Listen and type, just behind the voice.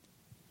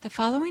The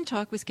following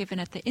talk was given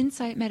at the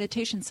Insight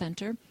Meditation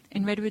Center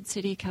in Redwood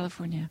City,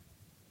 California.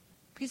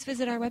 Please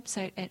visit our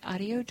website at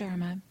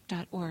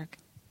audiodharma.org.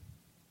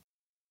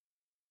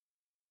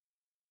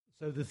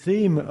 So the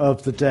theme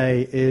of the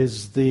day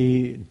is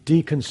the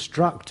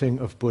deconstructing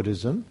of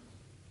Buddhism.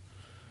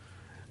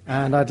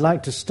 And I'd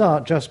like to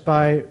start just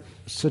by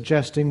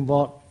suggesting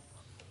what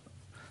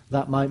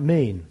that might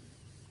mean.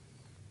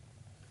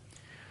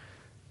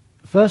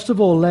 First of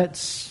all,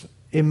 let's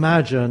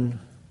imagine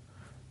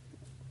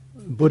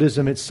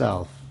Buddhism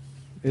itself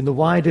in the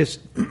widest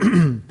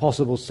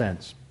possible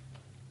sense.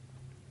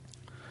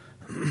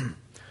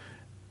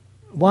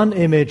 One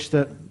image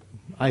that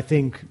I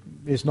think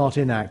is not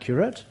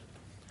inaccurate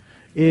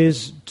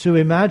is to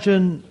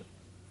imagine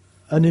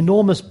an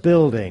enormous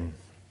building,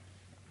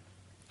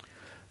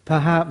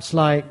 perhaps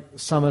like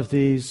some of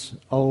these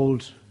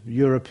old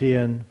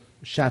European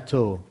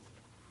chateaux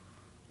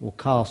or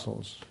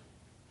castles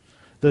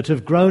that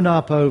have grown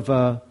up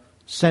over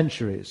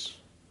centuries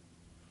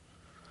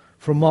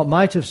from what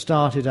might have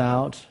started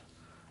out,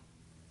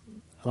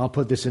 and I'll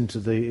put this into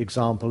the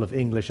example of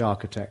English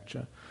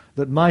architecture,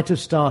 that might have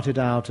started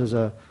out as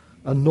a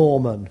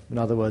Norman, in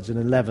other words,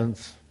 an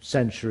 11th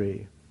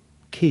century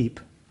keep,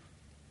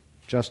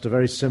 just a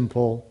very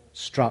simple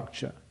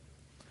structure.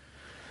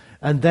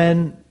 And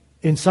then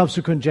in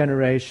subsequent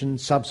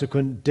generations,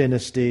 subsequent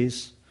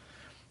dynasties,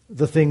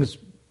 the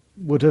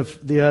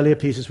earlier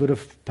pieces would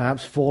have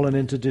perhaps fallen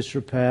into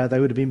disrepair, they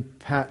would have been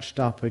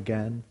patched up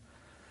again.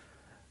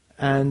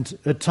 And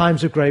at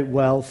times of great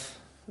wealth,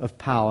 of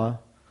power,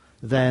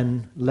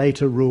 then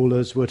later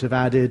rulers would have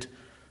added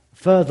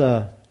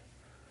further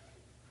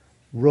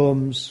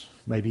rooms,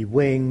 maybe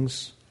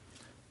wings,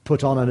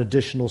 put on an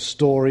additional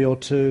story or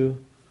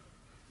two.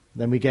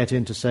 Then we get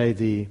into, say,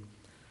 the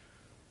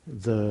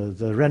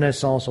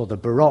Renaissance or the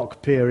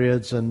Baroque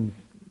periods, and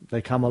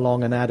they come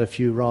along and add a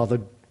few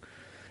rather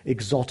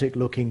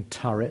exotic-looking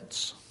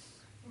turrets.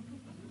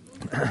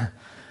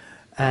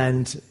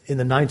 And in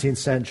the 19th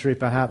century,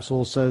 perhaps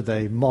also,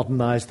 they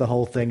modernized the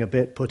whole thing a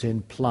bit, put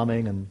in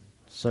plumbing and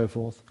so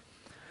forth.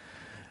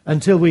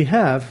 Until we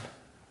have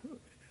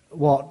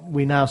what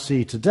we now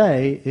see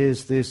today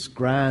is this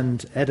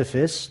grand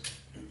edifice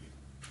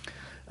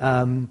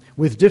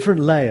with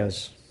different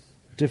layers,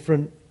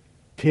 different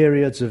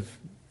periods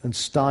and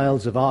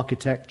styles of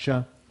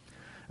architecture,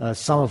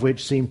 some of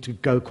which seem to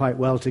go quite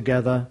well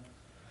together.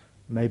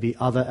 Maybe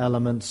other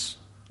elements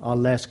are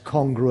less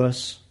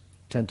congruous,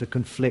 tend to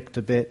conflict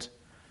a bit.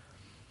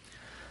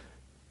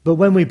 But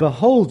when we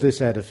behold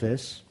this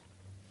edifice,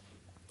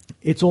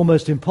 it's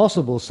almost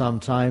impossible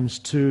sometimes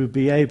to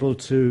be able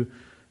to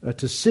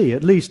see,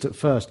 at least at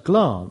first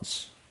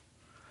glance,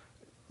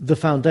 the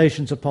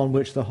foundations upon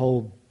which the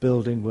whole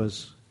building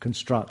was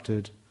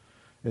constructed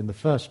in the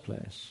first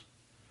place.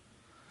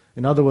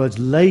 In other words,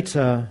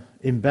 later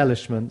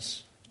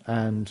embellishments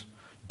and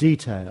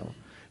detail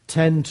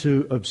tend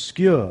to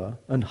obscure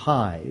and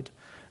hide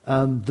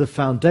the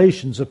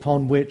foundations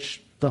upon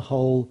which the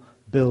whole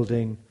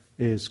building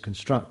is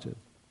constructed.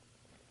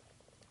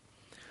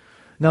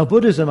 Now,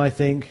 Buddhism, I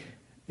think,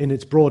 in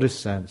its broadest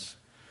sense,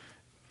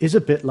 is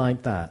a bit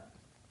like that.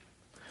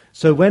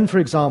 So when, for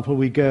example,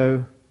 we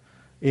go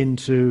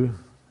into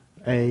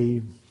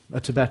a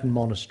Tibetan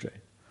monastery,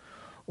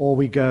 or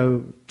we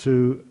go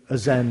to a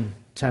Zen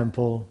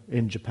temple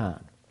in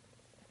Japan,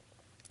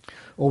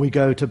 or we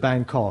go to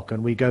Bangkok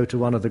and we go to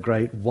one of the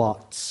great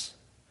Wats,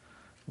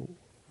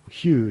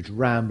 huge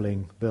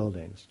rambling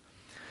buildings.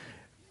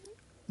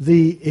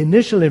 The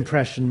initial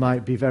impression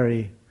might be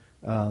very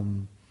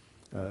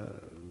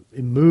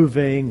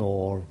moving,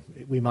 or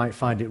we might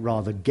find it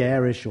rather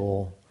garish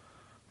or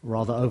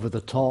rather over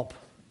the top.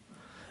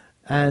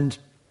 And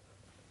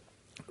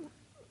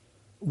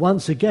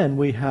once again,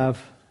 we have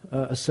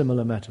a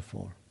similar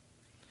metaphor.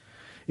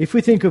 If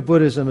we think of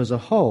Buddhism as a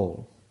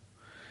whole,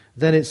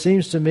 then it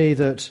seems to me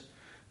that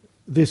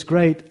this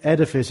great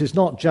edifice is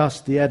not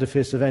just the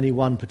edifice of any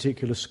one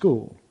particular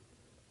school.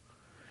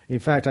 In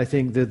fact, I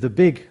think that the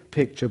big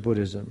picture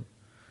Buddhism,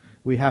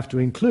 we have to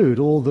include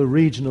all the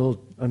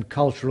regional and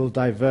cultural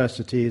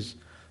diversities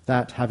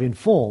that have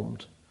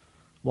informed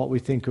what we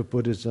think of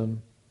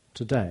Buddhism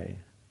today.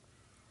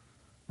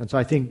 And so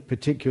I think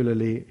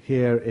particularly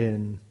here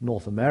in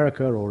North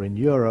America or in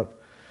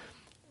Europe,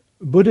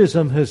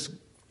 Buddhism has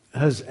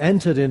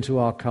entered into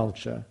our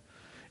culture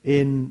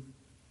in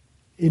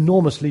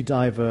enormously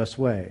diverse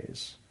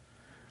ways.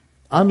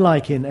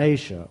 Unlike in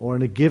Asia or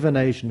in a given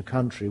Asian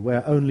country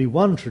where only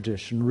one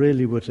tradition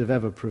really would have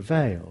ever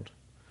prevailed,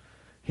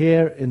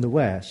 here in the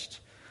West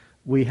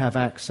we have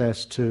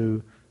access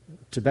to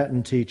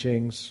Tibetan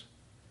teachings,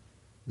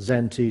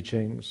 Zen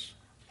teachings,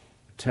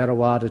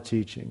 Theravada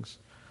teachings.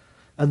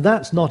 And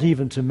that's not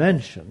even to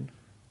mention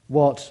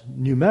what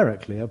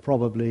numerically are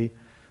probably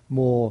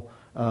more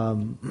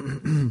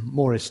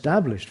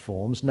established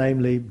forms,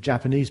 namely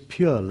Japanese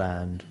Pure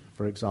Land,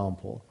 for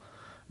example,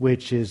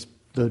 which is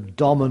the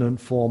dominant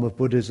form of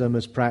Buddhism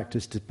as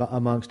practiced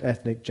amongst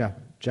ethnic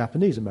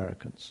Japanese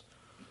Americans,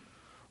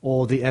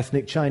 or the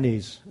ethnic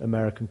Chinese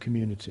American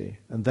community,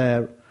 and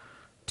their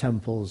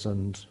temples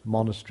and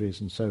monasteries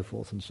and so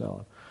forth and so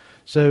on.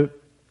 So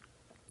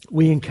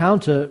we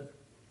encounter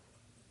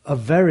a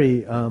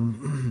very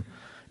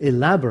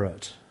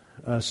elaborate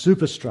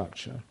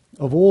superstructure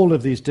of all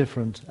of these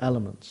different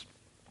elements.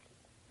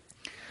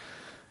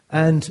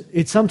 And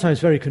it's sometimes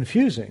very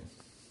confusing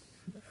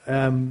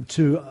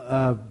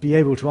to be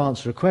able to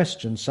answer a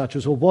question such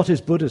as, well, what is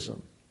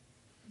Buddhism?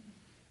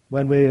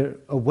 When we're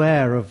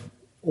aware of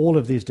all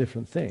of these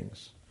different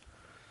things.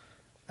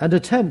 And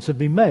attempts have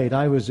been made.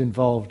 I was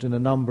involved in a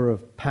number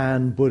of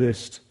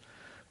pan-Buddhist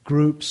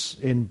groups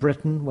in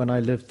Britain when I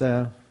lived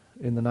there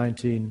in the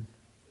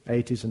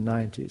 1980s and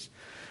 90s.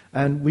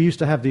 And we used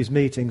to have these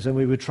meetings and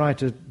we would try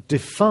to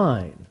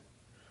define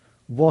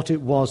what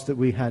it was that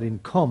we had in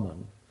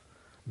common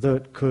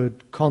that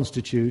could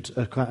constitute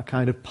a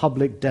kind of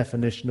public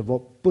definition of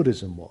what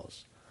Buddhism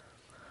was.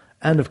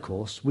 And of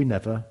course, we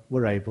never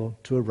were able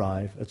to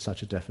arrive at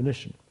such a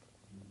definition.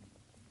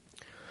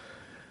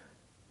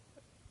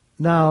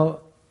 Now,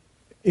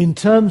 in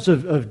terms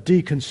of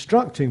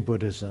deconstructing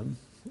Buddhism,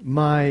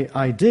 my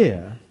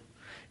idea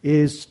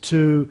is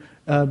to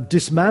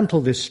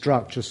dismantle this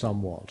structure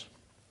somewhat.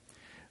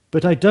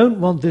 But I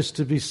don't want this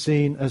to be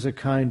seen as a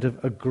kind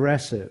of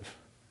aggressive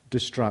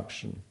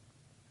destruction.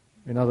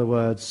 In other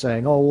words,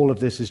 saying, oh, all of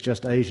this is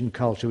just Asian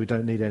culture, we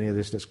don't need any of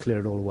this, let's clear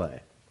it all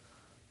away.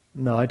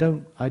 No, I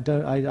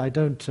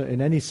don't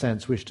in any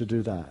sense wish to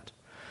do that.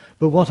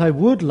 But what I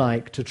would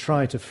like to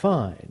try to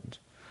find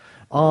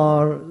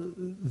are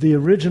the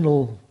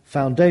original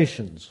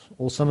foundations,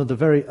 or some of the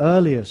very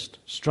earliest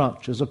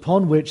structures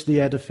upon which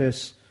the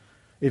edifice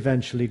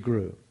eventually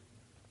grew.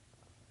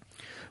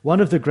 One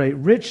of the great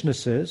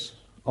richnesses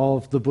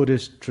of the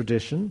Buddhist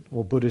tradition,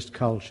 or Buddhist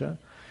culture,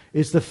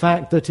 is the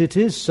fact that it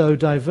is so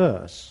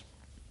diverse,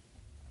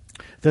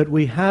 that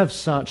we have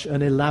such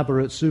an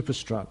elaborate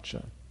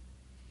superstructure.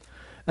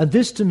 And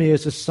this to me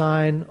is a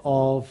sign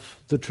of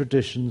the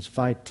tradition's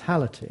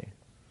vitality,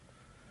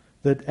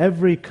 that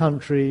every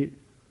country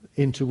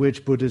into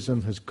which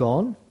Buddhism has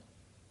gone,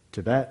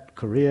 Tibet,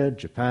 Korea,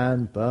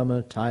 Japan,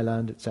 Burma,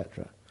 Thailand,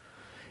 etc.,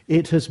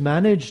 it has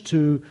managed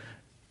to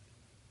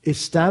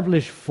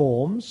establish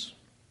forms,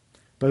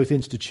 both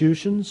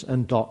institutions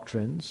and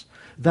doctrines,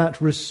 that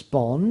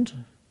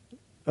respond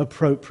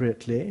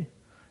appropriately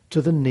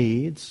to the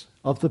needs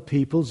of the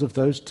peoples of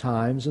those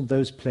times and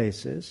those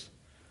places,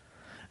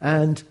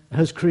 and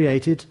has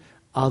created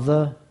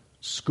other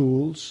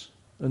schools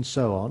and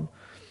so on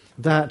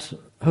that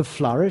have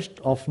flourished,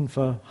 often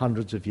for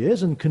hundreds of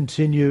years, and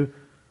continue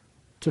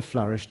to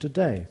flourish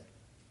today.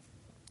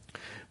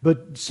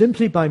 But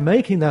simply by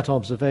making that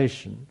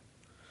observation,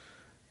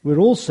 we're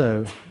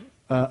also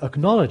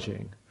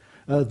acknowledging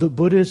that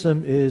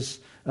Buddhism is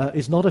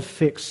not a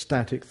fixed,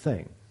 static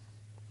thing,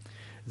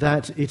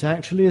 that it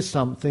actually is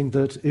something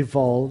that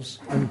evolves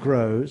and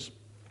grows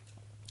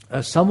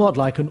somewhat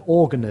like an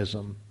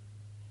organism.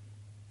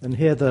 And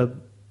here the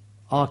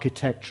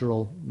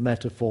architectural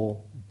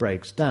metaphor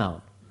breaks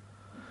down.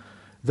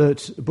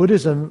 That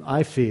Buddhism,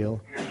 I feel,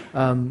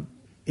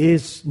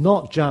 is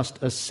not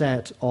just a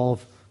set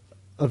of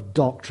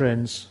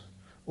doctrines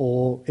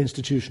or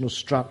institutional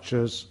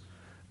structures,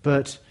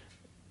 but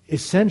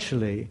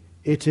essentially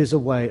it is a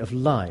way of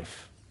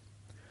life.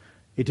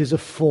 It is a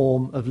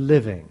form of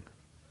living.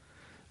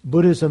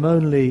 Buddhism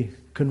only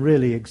can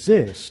really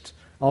exist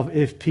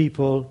if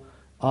people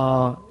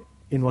are,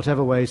 in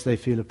whatever ways they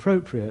feel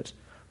appropriate,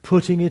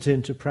 putting it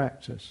into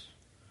practice.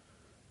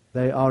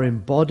 They are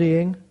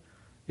embodying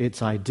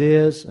its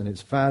ideas and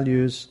its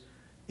values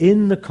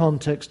in the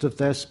context of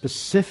their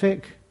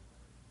specific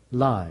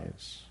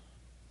lives.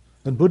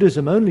 And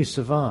Buddhism only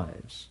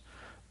survives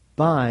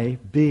by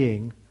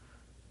being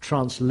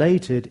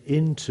translated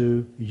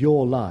into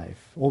your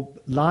life, or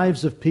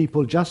lives of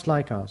people just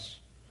like us,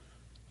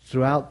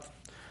 throughout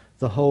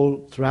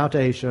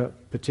Asia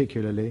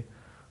particularly,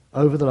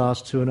 over the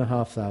last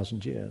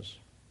 2,500 years.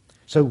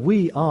 So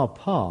we are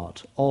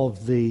part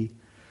of the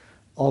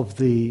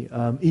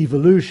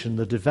evolution,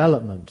 the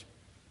development,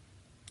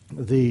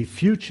 the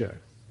future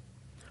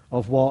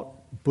of what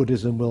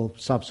Buddhism will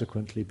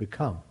subsequently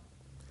become.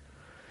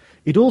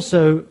 It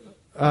also,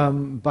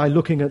 by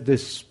looking at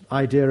this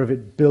idea of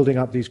it building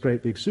up these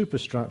great big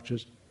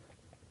superstructures,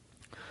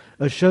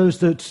 shows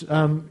that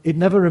it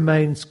never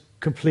remains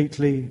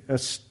completely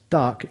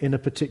stuck in a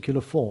particular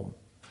form.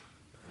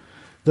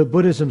 That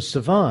Buddhism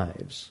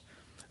survives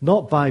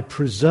not by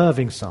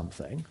preserving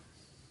something,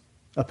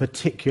 a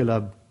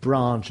particular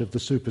branch of the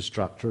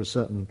superstructure, a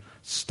certain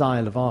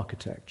style of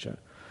architecture,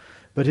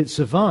 but it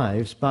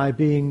survives by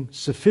being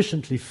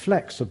sufficiently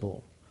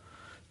flexible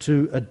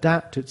to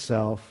adapt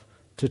itself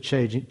to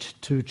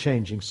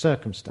changing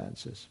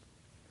circumstances.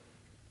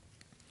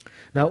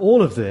 Now,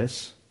 all of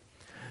this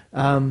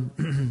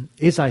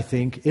is, I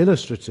think,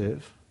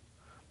 illustrative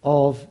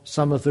of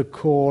some of the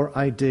core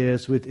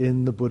ideas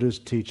within the Buddha's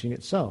teaching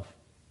itself.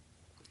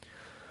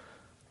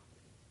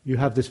 You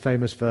have this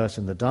famous verse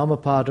in the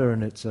Dhammapada,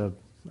 and it's an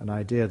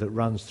idea that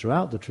runs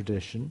throughout the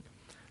tradition.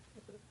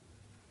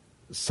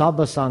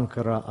 Sabba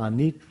Sankara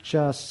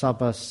Anicca,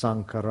 Sabba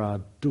Sankara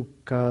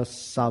Dukkha,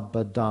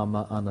 Sabba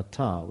Dhamma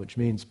Anatta, which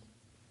means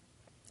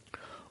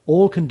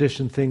all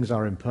conditioned things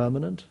are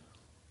impermanent,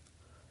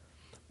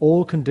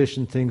 all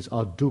conditioned things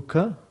are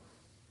dukkha,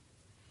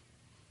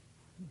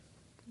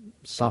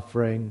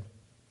 suffering,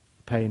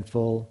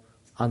 painful,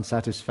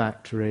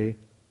 unsatisfactory,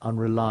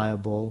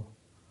 unreliable,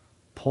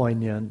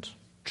 poignant,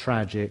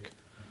 tragic,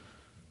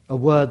 a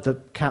word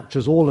that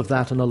captures all of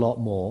that and a lot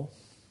more.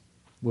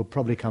 We'll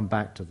probably come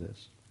back to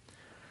this.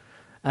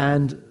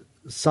 And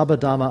Sabba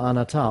Dhamma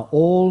Anatta,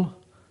 all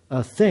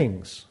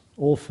things,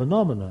 all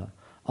phenomena,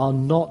 are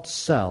not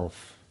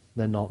self.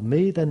 They're not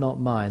me, they're not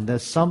mine.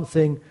 There's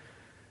something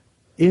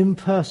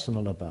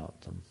impersonal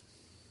about them,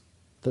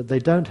 that they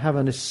don't have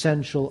an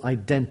essential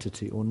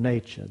identity or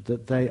nature,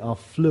 that they are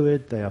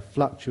fluid, they are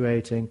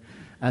fluctuating,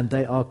 and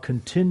they are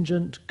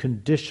contingent,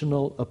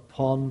 conditional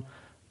upon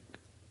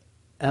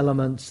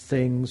elements,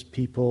 things,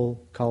 people,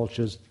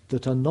 cultures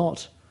that are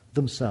not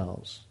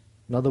themselves.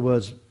 In other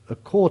words, a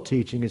core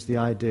teaching is the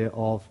idea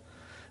of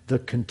the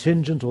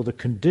contingent or the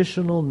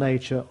conditional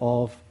nature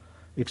of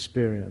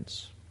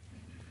experience.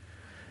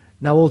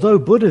 Now, although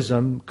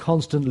Buddhism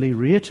constantly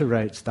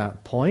reiterates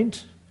that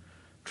point,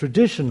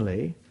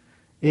 traditionally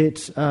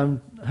it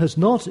has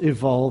not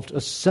evolved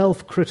a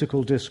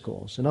self-critical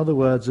discourse. In other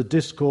words, a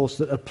discourse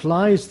that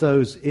applies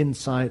those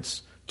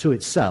insights to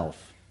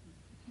itself.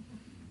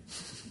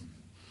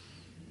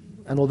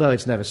 And although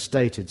it's never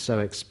stated so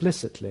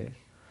explicitly,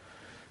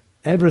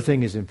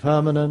 everything is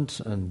impermanent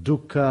and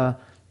dukkha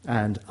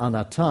and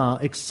anatta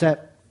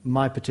except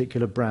my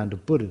particular brand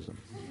of Buddhism.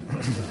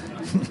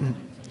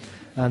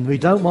 And we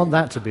don't want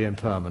that to be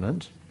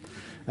impermanent,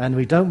 and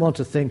we don't want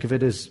to think of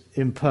it as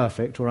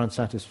imperfect or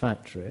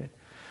unsatisfactory,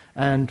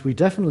 and we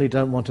definitely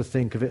don't want to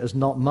think of it as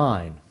not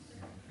mine.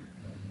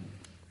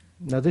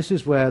 Now, this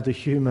is where the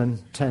human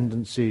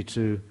tendency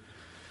to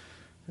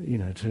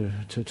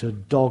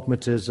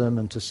dogmatism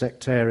and to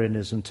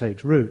sectarianism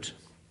takes root.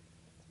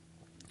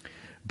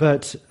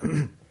 But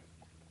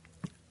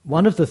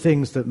one of the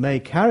things that may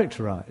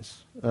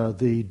characterize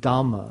the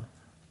Dhamma,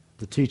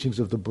 the teachings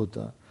of the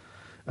Buddha,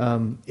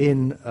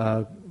 in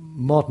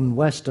modern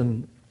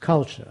Western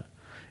culture,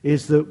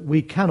 is that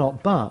we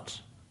cannot but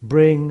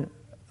bring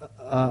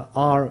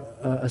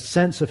a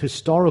sense of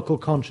historical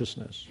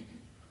consciousness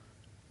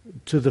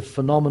to the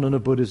phenomenon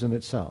of Buddhism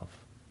itself.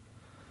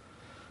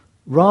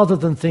 Rather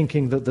than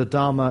thinking that the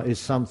Dhamma is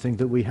something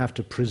that we have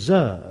to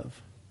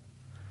preserve,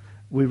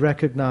 we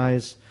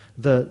recognize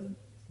that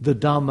the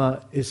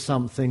Dhamma is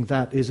something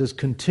that is as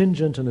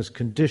contingent and as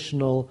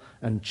conditional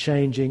and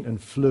changing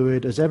and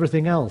fluid as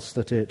everything else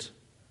that it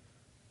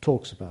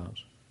talks about.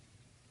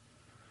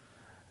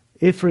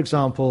 If, for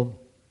example,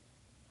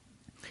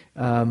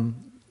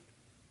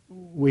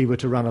 we were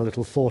to run a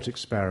little thought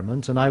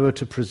experiment and I were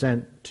to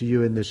present to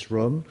you in this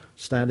room,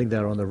 standing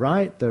there on the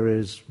right, there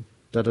is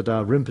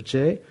Da-da-da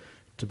Rinpoche,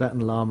 Tibetan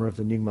Lama of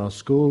the Nyingma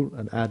school,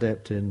 an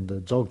adept in the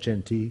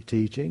Dzogchen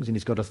teachings, and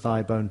he's got a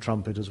thigh bone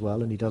trumpet as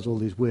well, and he does all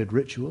these weird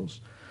rituals.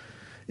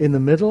 In the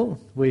middle,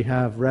 we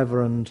have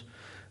Reverend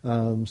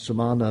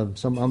Sumana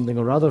something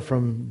or other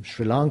from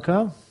Sri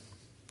Lanka,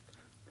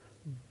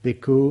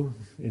 bhikkhu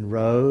in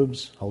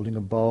robes, holding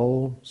a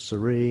bowl,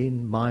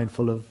 serene,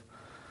 mindful of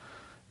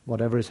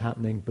whatever is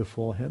happening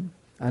before him.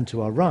 And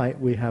to our right,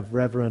 we have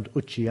Reverend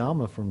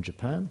Uchiyama from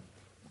Japan,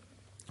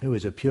 who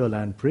is a Pure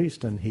Land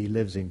priest, and he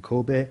lives in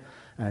Kobe,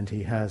 and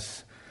he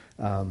has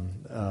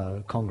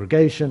a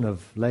congregation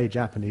of lay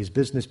Japanese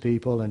business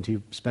people, and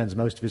he spends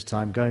most of his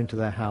time going to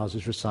their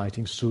houses,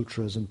 reciting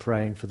sutras and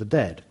praying for the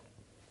dead.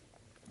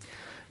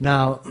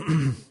 Now,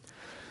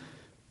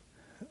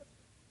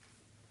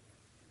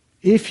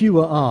 if you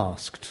were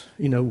asked,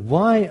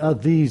 why are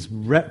these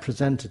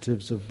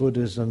representatives of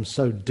Buddhism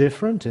so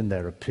different in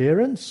their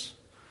appearance,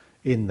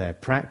 in their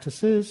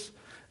practices,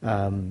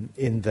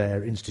 in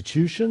their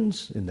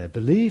institutions, in their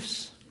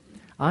beliefs,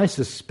 I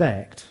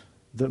suspect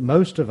that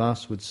most of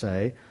us would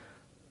say,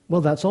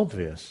 well, that's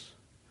obvious.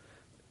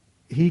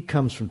 He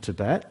comes from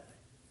Tibet,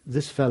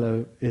 this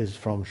fellow is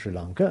from Sri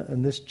Lanka,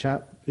 and this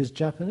chap is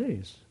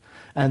Japanese.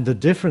 And the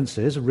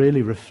differences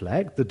really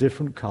reflect the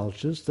different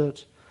cultures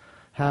that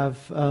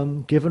have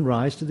given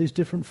rise to these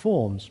different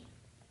forms.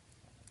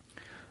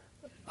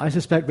 I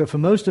suspect that for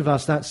most of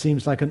us that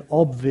seems like an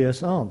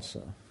obvious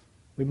answer.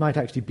 We might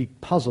actually be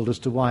puzzled as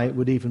to why it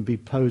would even be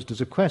posed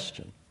as a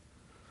question.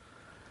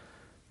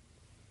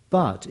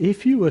 But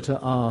if you were to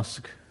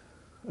ask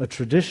a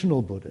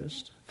traditional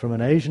Buddhist from an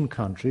Asian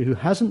country who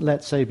hasn't,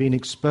 let's say, been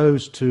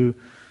exposed to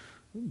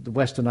the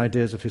Western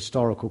ideas of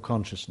historical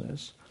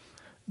consciousness,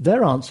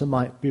 their answer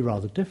might be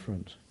rather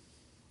different.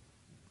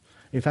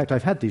 In fact,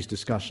 I've had these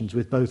discussions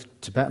with both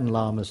Tibetan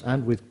lamas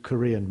and with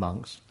Korean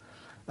monks,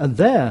 and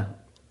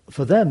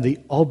for them, the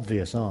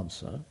obvious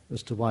answer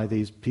as to why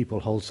these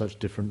people hold such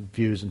different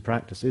views and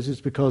practices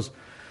is because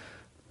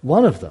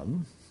one of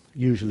them,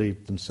 usually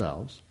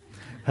themselves,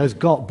 has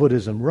got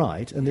Buddhism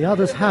right and the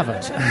others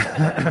haven't.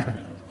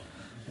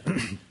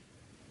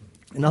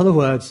 In other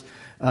words,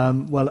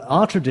 Well,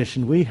 our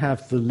tradition, we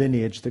have the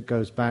lineage that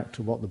goes back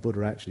to what the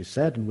Buddha actually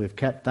said, and we've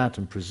kept that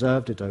and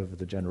preserved it over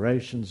the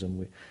generations,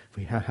 and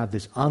we have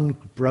this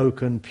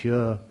unbroken,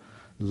 pure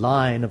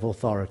line of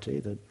authority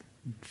that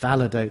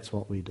validates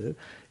what we do.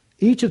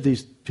 Each of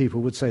these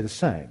people would say the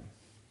same,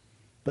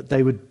 but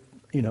they would,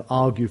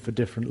 argue for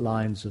different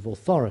lines of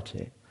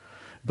authority.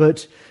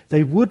 But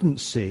they wouldn't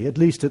see, at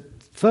least at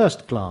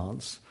first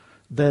glance,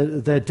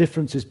 their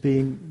differences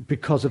being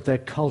because of their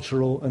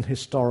cultural and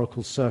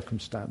historical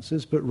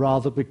circumstances, but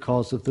rather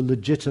because of the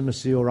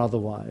legitimacy or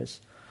otherwise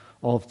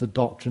of the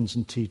doctrines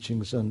and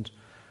teachings and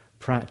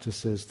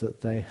practices that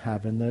they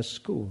have in their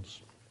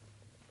schools.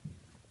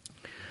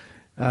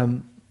 I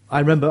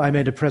remember I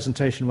made a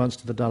presentation once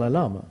to the Dalai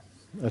Lama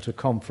at a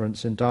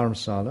conference in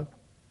Dharamsala,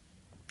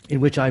 in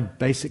which I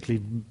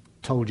basically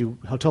told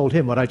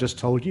him what I just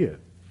told you.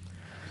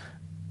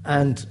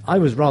 And I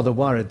was rather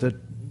worried that,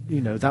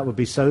 that would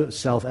be so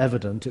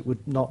self-evident it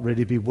would not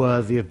really be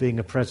worthy of being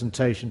a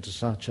presentation to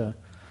such a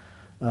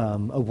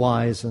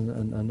wise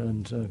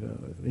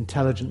and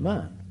intelligent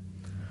man.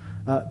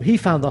 He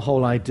found the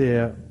whole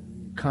idea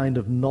kind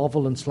of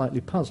novel and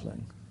slightly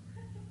puzzling.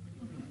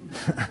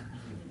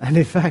 And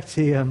in fact,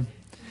 he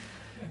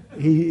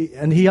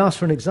asked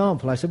for an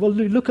example. I said, well,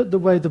 look at the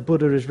way the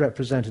Buddha is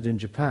represented in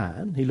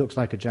Japan. He looks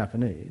like a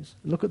Japanese.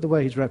 Look at the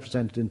way he's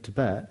represented in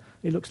Tibet.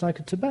 He looks like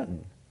a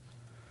Tibetan.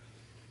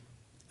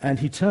 And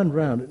he turned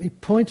around and he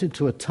pointed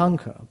to a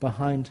tanka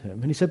behind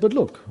him. And he said, but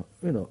look,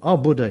 our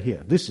Buddha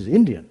here, this is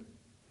Indian.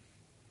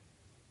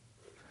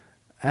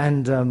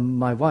 And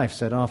my wife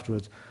said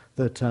afterwards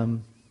that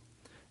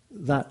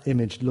that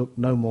image looked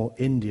no more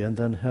Indian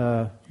than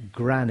her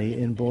granny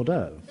in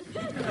Bordeaux.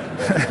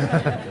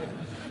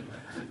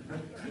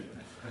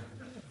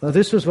 Now,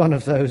 this was one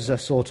of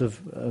those sort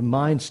of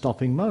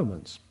mind-stopping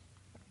moments.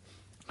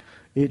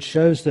 It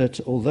shows that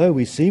although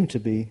we seem to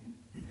be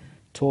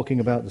talking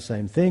about the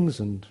same things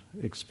and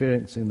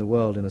experiencing the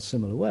world in a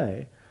similar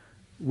way,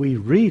 we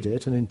read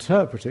it and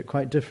interpret it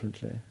quite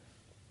differently.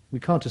 We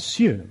can't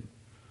assume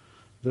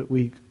that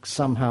we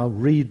somehow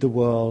read the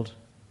world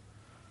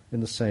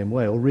in the same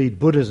way or read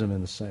Buddhism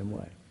in the same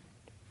way.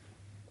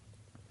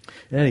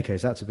 In any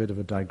case, that's a bit of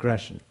a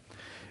digression.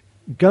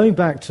 Going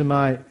back to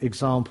my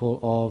example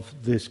of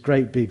this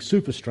great big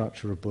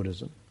superstructure of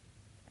Buddhism,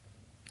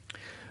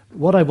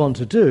 what I want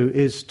to do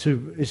is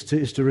to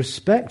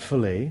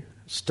respectfully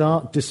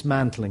start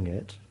dismantling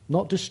it,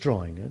 not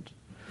destroying it,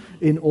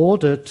 in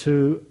order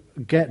to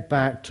get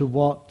back to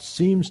what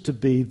seems to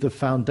be the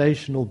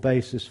foundational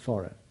basis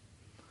for it.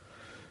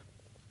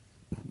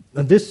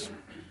 And this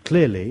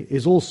clearly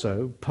is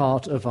also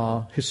part of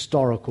our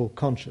historical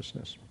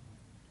consciousness.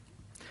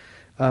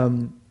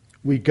 I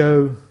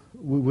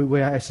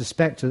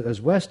suspect as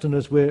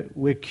Westerners,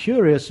 we're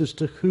curious as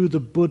to who the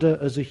Buddha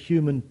as a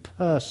human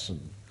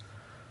person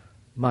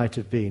might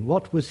have been.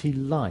 What was he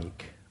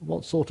like?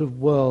 What sort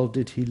of world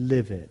did he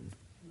live in?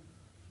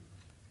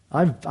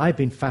 I've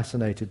been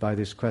fascinated by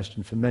this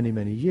question for many,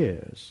 many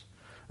years,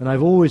 and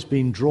I've always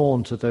been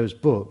drawn to those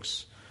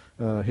books,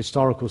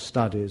 historical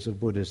studies of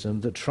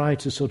Buddhism, that try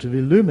to sort of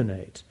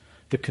illuminate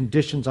the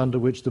conditions under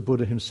which the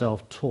Buddha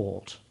himself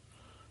taught,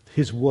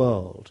 his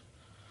world.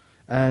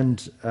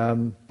 And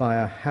by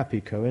a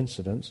happy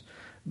coincidence,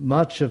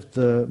 much of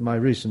the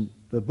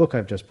book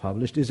I've just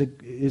published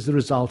is the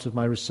result of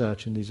my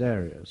research in these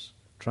areas,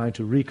 trying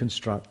to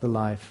reconstruct the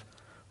life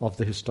of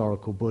the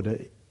historical Buddha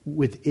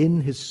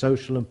within his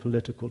social and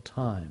political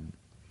time.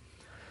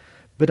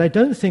 But I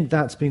don't think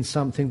that's been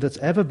something that's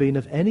ever been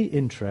of any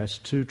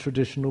interest to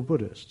traditional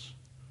Buddhists.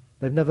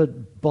 They've never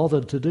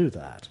bothered to do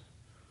that.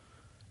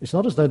 It's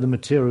not as though the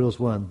materials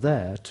weren't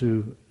there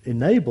to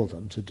enable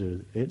them to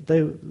do it.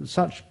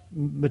 Such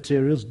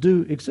materials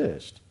do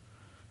exist.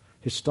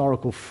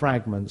 Historical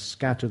fragments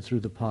scattered through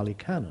the Pali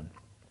Canon.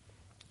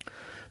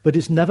 But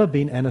it's never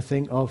been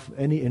anything of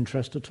any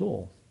interest at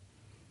all.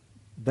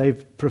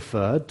 They've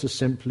preferred to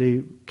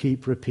simply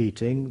keep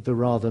repeating the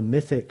rather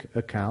mythic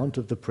account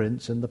of the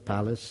prince in the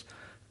palace,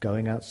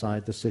 going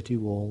outside the city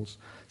walls,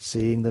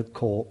 seeing the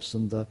corpse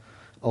and the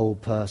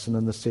old person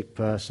and the sick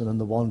person and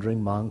the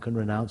wandering monk and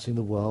renouncing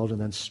the world and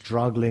then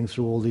struggling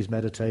through all these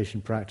meditation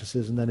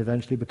practices and then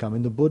eventually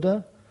becoming the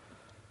Buddha,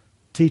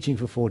 teaching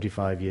for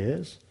 45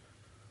 years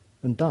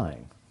and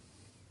dying.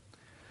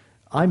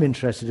 I'm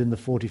interested in the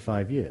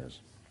 45 years.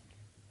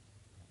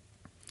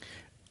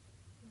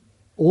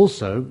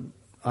 Also,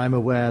 I'm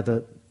aware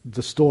that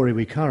the story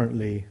we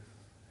currently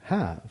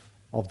have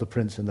of the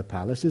prince in the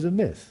palace is a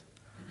myth.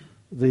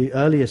 The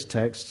earliest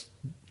texts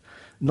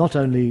not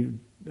only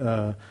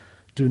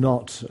do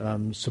not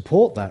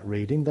support that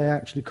reading, they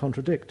actually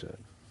contradict it.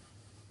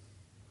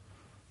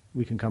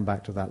 We can come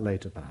back to that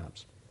later,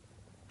 perhaps.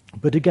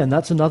 But again,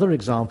 that's another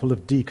example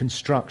of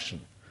deconstruction.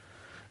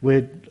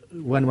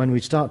 When we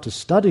start to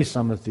study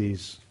some of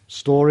these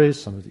stories,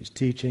 some of these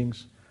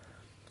teachings,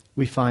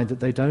 we find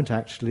that they don't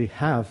actually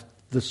have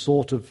the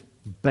sort of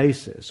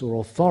basis or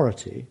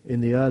authority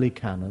in the early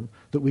canon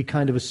that we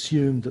kind of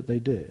assumed that they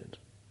did.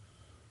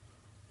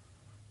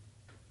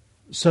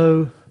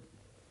 So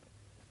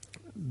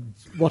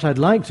what I'd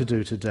like to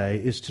do today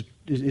is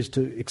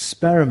to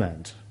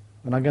experiment,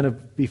 and I'm going to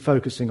be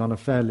focusing on a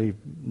fairly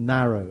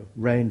narrow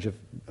range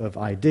of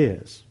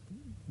ideas,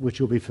 which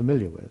you'll be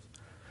familiar with,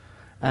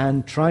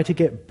 and try to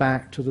get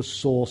back to the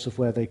source of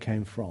where they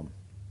came from.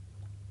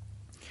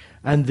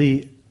 And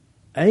the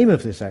aim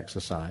of this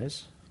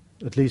exercise,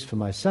 at least for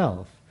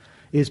myself,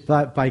 is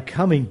by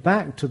coming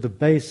back to the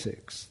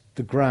basics,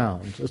 the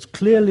ground, as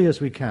clearly as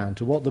we can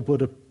to what the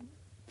Buddha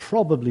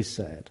probably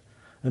said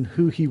and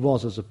who he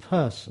was as a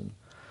person.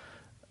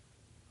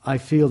 I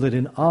feel that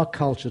in our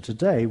culture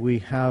today we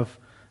have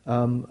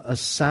a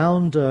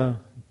sounder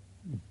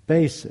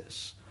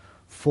basis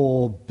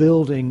for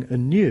building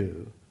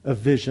anew a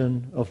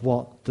vision of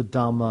what the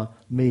Dhamma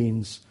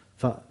means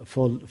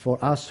for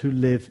us who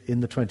live in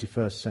the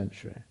 21st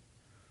century.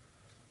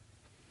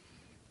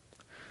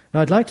 Now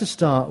I'd like to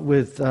start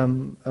with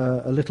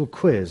a little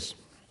quiz,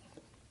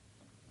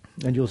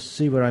 and you'll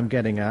see where I'm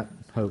getting at,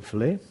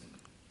 hopefully,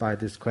 by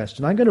this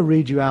question. I'm going to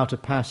read you out a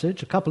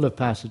couple of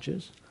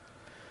passages,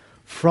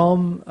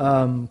 from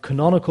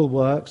canonical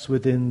works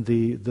within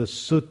the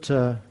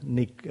Sutta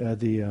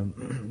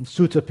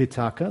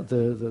Pitaka,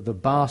 the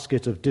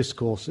basket of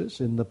discourses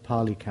in the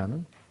Pali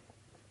Canon.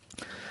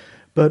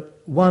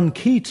 But one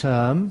key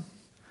term,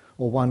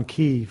 or one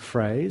key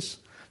phrase,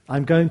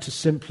 I'm going to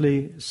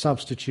simply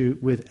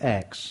substitute with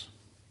X.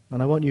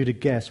 And I want you to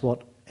guess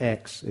what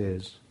X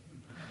is.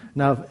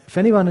 Now, if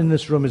anyone in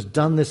this room has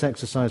done this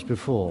exercise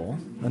before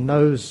and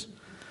knows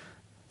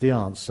the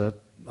answer,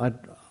 I'd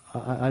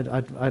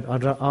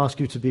ask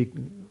you to be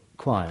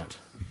quiet.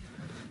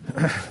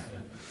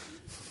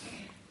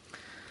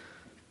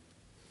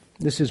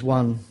 This is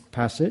one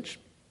passage.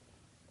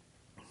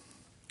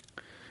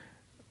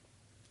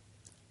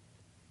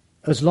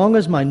 As long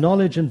as my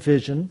knowledge and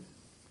vision,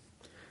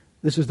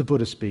 this is the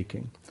Buddha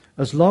speaking,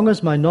 as long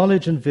as my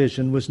knowledge and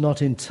vision was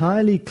not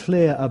entirely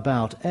clear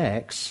about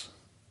X,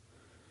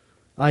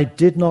 I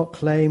did not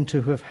claim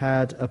to have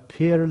had a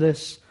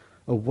peerless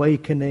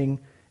awakening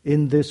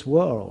in this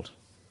world.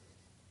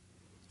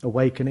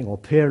 Awakening or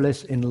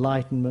peerless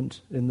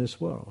enlightenment in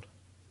this world.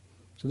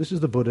 So this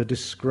is the Buddha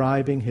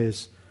describing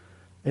his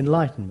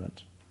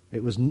enlightenment.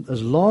 It was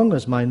as long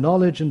as my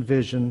knowledge and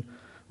vision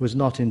was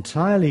not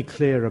entirely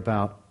clear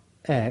about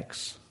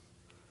X,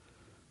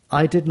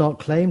 I did not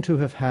claim to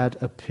have had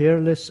a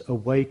peerless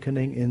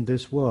awakening in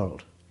this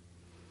world.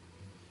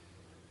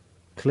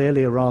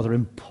 Clearly a rather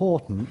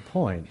important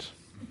point.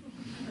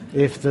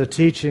 If the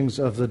teachings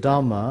of the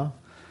Dhamma,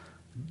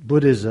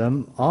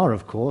 Buddhism, are,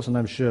 of course, and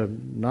I'm sure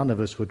none of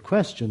us would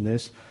question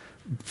this,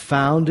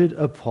 founded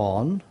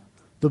upon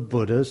the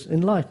Buddha's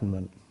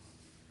enlightenment.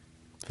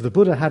 If the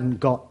Buddha hadn't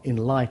got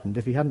enlightened,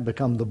 if he hadn't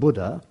become the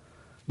Buddha,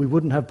 we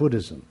wouldn't have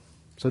Buddhism.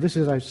 So this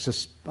is,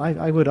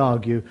 I would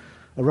argue,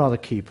 a rather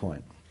key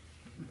point.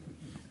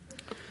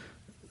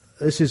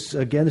 This is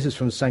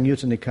from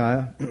Samyutta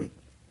Nikaya.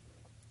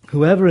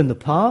 Whoever in the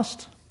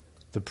past,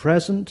 the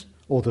present,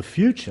 or the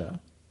future,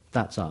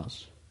 that's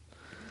us,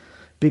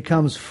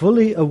 becomes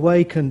fully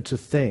awakened to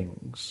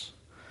things,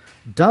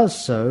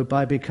 does so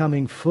by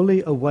becoming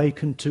fully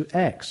awakened to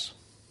X.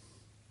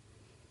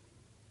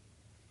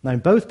 Now in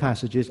both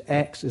passages,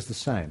 X is the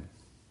same.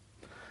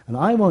 And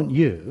I want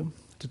you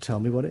to tell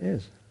me what it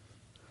is.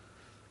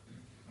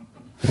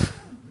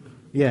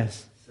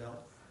 Yes.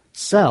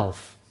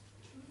 Self.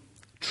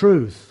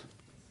 Truth.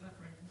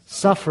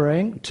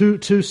 Suffering.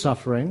 Two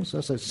sufferings.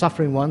 So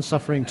suffering one,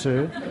 suffering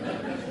two.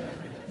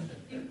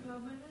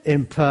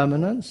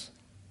 Impermanence.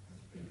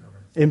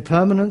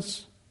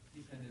 Impermanence.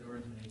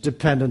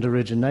 Dependent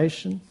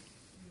origination.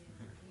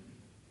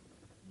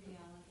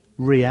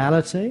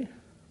 Reality.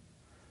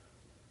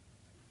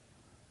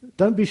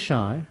 Don't be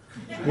shy.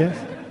 Yes.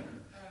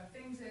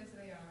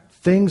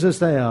 Things as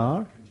they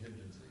are.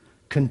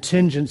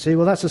 Contingency.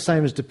 Well, that's the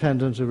same as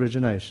dependent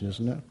origination,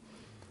 isn't it?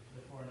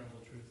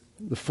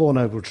 The Four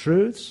Noble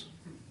Truths.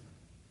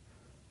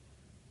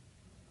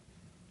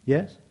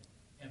 Yes?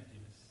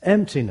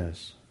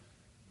 Emptiness.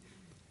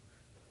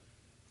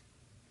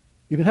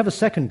 You can have a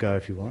second go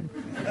if you want.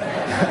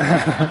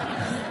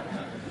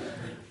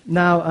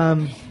 Now,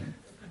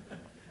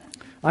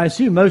 I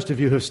assume most of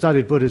you have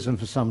studied Buddhism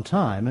for some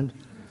time, and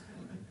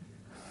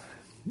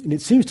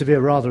it seems to be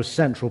a rather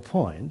central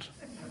point.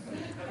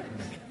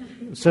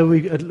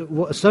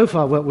 So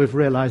far what we've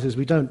realized is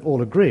we don't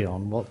all agree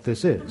on what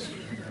this is.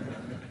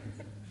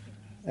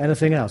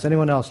 Anything else?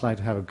 Anyone else like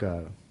to have a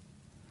go?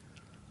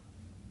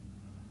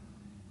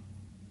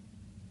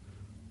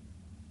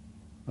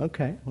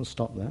 Okay, we'll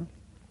stop there.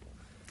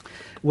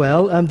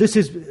 Well, this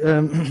is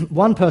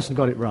one person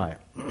got it right.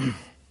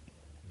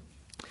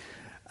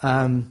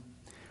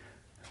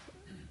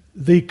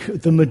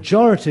 The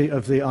majority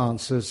of the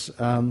answers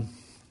are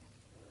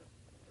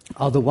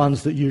the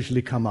ones that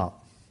usually come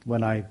up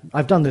when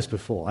I've done this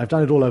before. I've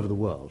done it all over the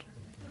world,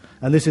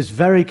 and this is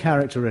very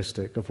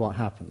characteristic of what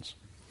happens.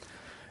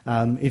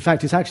 In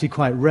fact, it's actually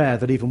quite rare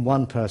that even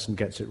one person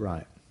gets it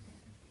right.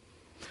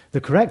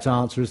 The correct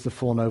answer is the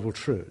Four Noble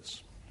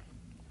Truths.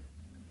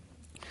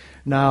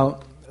 Now,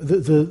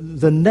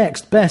 the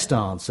next best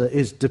answer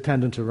is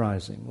dependent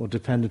arising, or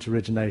dependent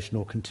origination,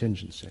 or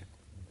contingency.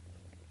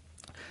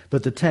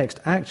 But the text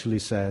actually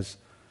says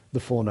the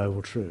Four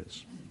Noble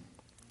Truths.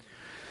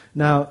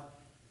 Now,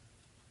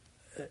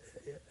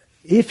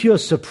 if you're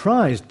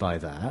surprised by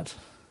that,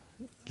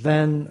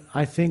 then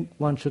I think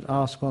one should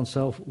ask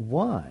oneself,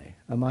 why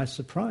am I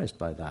surprised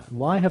by that?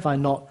 Why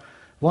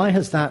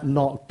has that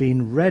not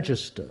been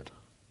registered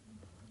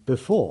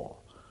before?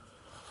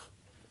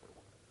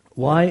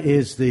 Why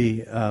is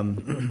the...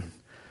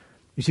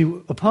 you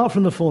see, apart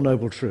from the Four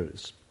Noble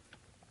Truths,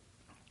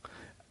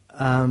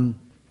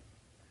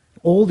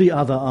 all the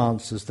other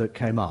answers that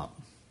came up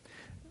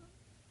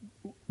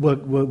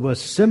were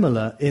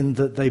similar in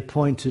that they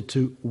pointed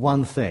to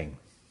one thing: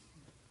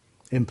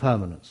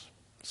 impermanence,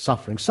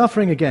 suffering.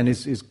 Suffering, again,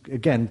 is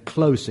again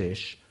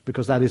close-ish,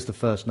 because that is the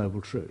first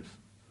noble truth.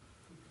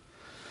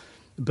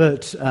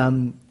 But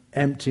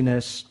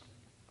emptiness,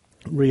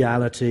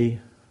 reality,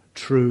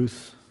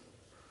 truth,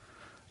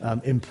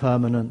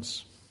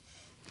 impermanence,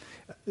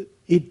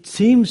 it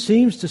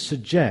seems to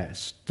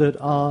suggest that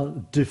our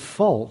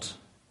default,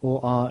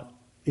 or our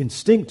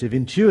instinctive,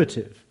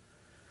 intuitive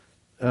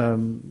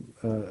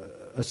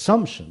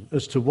assumption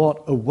as to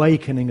what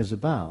awakening is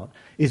about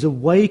is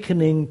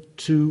awakening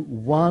to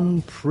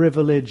one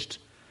privileged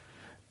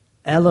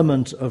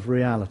element of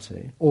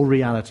reality, or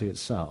reality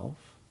itself,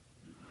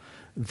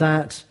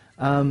 that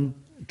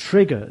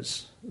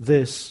triggers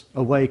this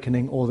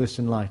awakening or this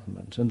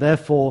enlightenment. And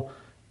therefore,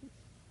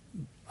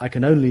 I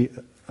can only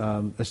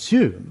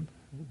assume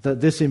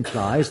that this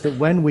implies that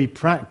when we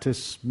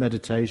practice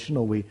meditation,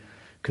 or we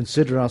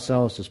consider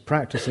ourselves as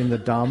practicing the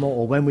Dhamma,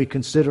 or when we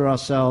consider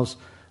ourselves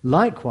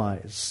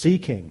likewise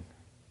seeking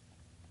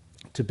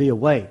to be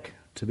awake,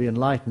 to be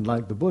enlightened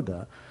like the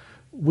Buddha,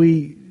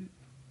 we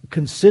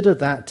consider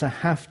that to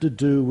have to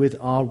do with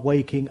our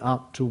waking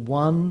up to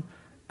one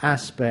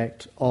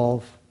aspect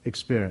of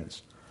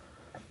experience.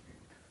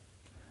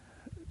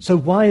 So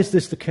why is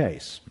this the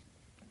case?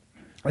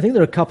 I think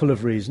there are a couple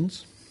of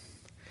reasons.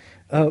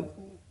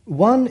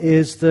 One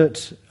is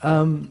that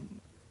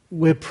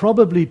we're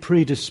probably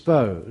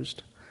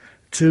predisposed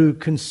to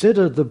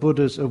consider the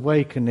Buddha's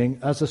awakening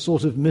as a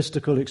sort of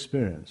mystical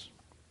experience.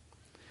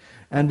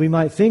 And we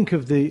might think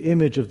of the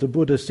image of the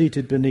Buddha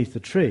seated beneath the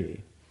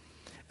tree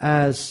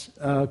as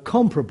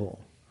comparable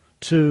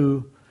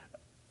to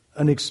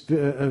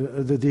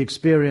the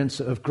experience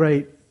of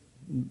great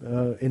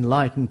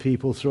enlightened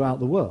people throughout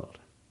the world.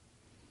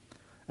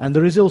 And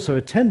there is also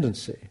a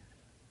tendency,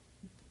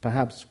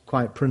 perhaps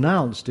quite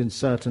pronounced in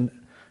certain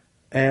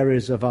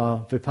areas of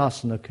our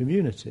Vipassana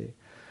community,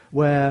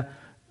 where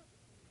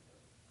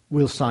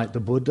we'll cite the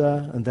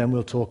Buddha and then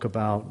we'll talk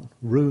about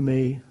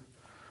Rumi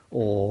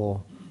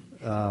or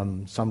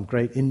some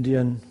great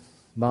Indian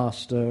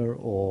master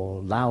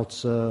or Lao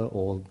Tzu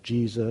or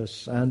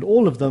Jesus, and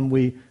all of them,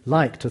 we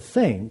like to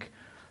think,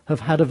 have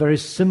had a very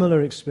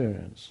similar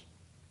experience.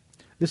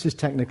 This is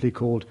technically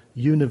called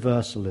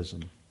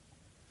universalism.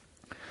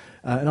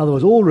 In other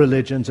words, all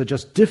religions are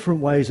just different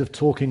ways of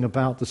talking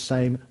about the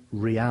same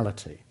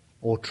reality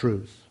or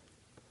truth.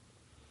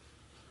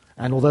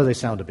 And although they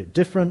sound a bit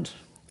different,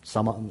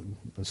 some of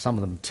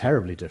them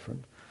terribly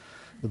different,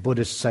 the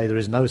Buddhists say there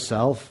is no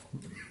self,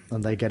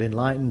 and they get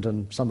enlightened,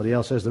 and somebody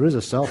else says there is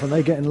a self, and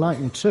they get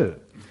enlightened too.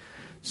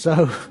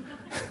 So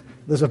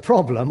there's a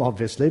problem,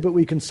 obviously, but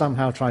we can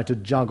somehow try to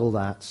juggle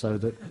that so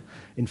that,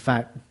 in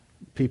fact,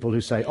 people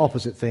who say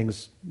opposite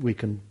things we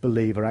can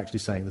believe are actually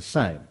saying the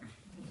same.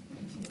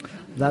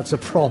 That's a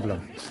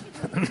problem.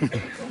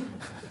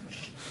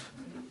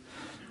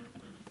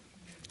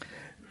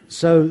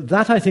 So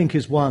that, I think,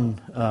 is one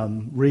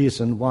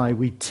reason why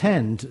we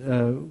tend,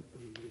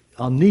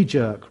 our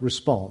knee-jerk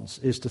response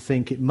is to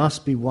think it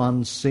must be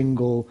one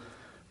single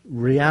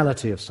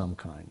reality of some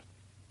kind.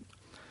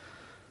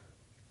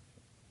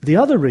 The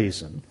other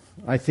reason,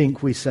 I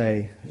think we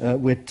say,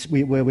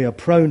 where we are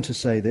prone to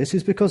say this,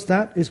 is because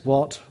that is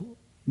what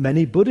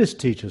many Buddhist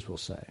teachers will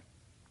say.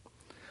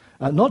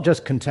 Not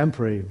just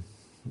contemporary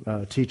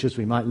teachers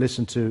we might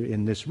listen to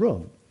in this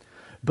room,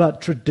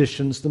 but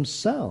traditions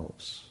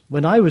themselves.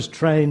 When I was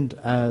trained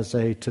as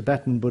a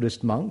Tibetan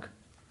Buddhist monk,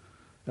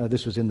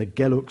 this was in the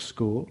Gelug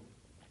school,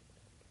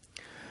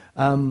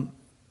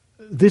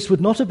 this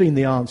would not have been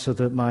the answer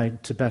that my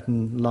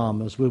Tibetan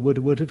lamas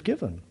would have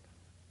given.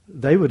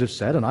 They would have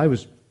said, and I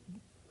was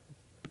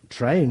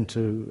trained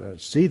to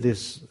see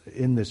this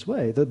in this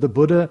way, that the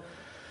Buddha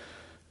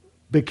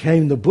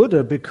became the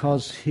Buddha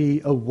because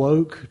he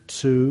awoke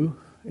to,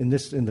 in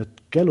the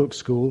Gelug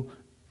school,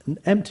 an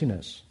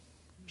emptiness,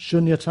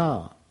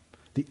 shunyata,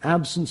 the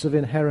absence of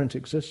inherent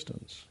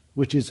existence,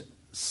 which is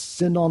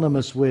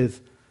synonymous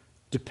with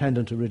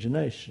dependent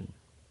origination.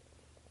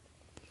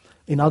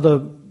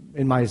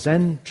 In my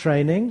Zen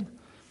training,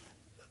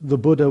 the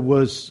Buddha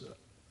was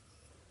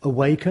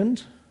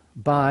awakened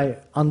by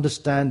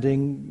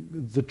understanding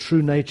the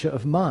true nature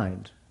of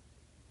mind,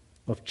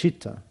 of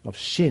citta, of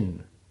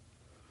shin,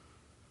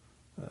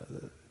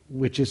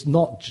 which is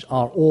not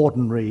our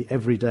ordinary,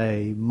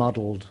 everyday,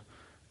 muddled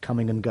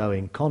coming and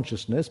going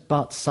consciousness,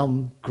 but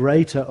some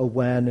greater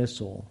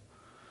awareness or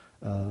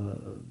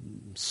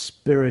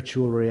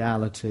spiritual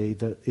reality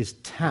that is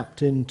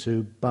tapped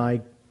into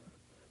by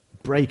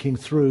breaking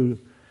through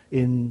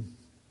in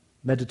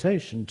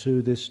meditation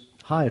to this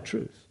higher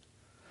truth.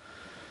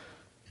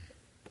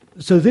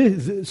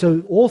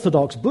 So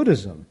Orthodox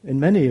Buddhism, in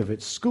many of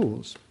its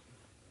schools,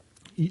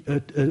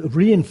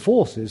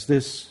 reinforces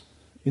this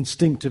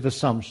instinctive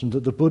assumption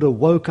that the Buddha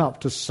woke up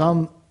to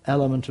some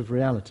element of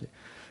reality.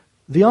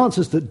 The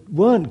answers that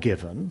weren't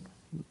given,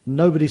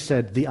 nobody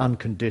said the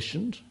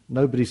unconditioned,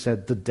 nobody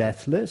said the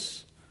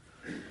deathless,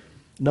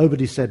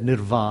 nobody said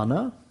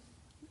nirvana,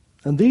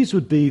 and these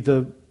would be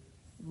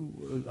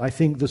I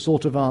think the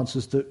sort of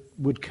answers that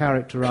would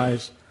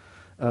characterize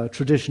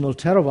traditional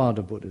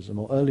Theravada Buddhism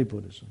or early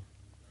Buddhism.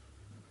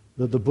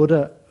 That the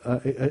Buddha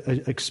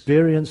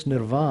experienced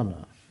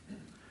nirvana,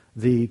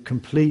 the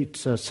complete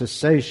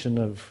cessation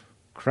of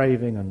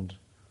craving and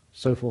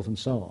so forth and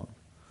so on,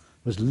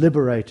 was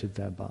liberated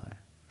thereby.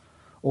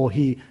 Or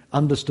he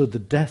understood the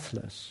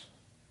deathless,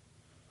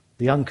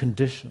 the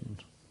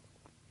unconditioned.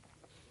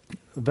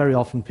 Very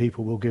often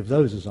people will give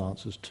those as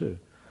answers too.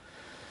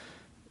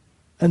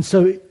 And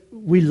so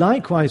we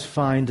likewise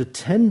find a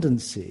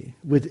tendency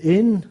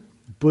within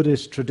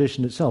Buddhist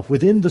tradition itself,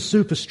 within the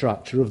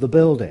superstructure of the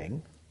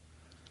building.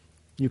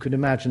 You can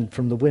imagine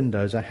from the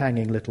windows are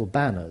hanging little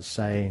banners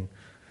saying,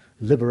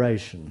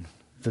 liberation,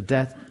 the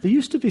death. There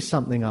used to be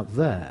something up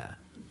there.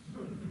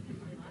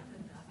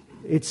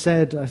 It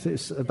said, I think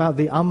it's about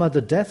the Amma,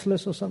 the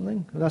deathless or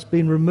something. That's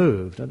been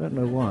removed. I don't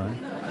know why.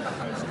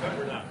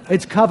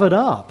 It's covered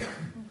up.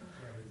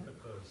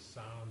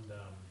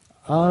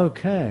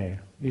 Okay.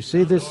 You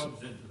see this?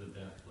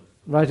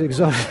 Right,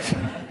 exactly.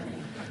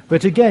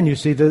 But again, you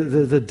see,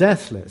 the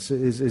deathless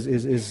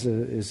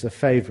is a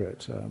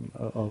favourite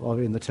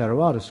in the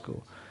Theravada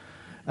school.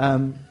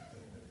 And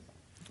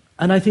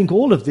I think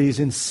all of these,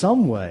 in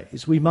some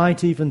ways, we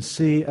might even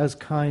see as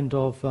kind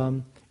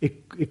of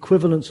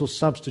equivalents or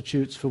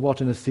substitutes for what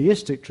in a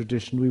theistic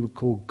tradition we would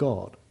call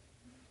God.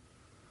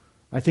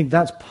 I think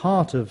that's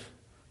part of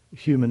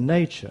human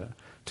nature,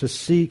 to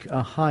seek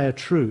a higher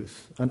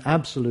truth, an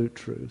absolute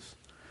truth,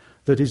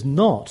 that is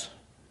not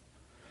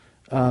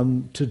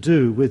to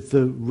do with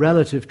the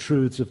relative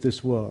truths of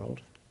this world.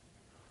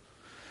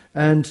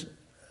 And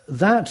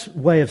that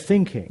way of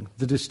thinking,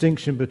 the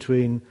distinction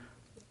between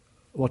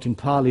what in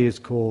Pali is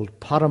called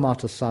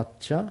paramata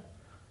satya,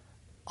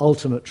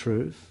 ultimate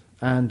truth,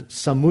 and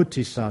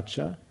samuti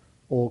satya,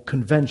 or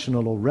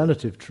conventional or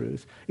relative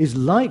truth, is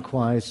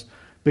likewise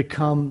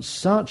become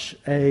such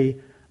a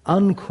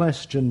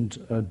unquestioned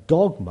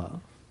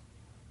dogma.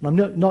 I'm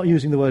not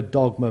using the word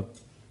dogma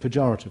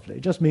pejoratively.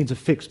 It just means a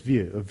fixed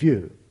view, a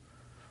view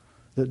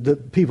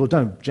that people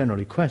don't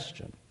generally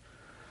question.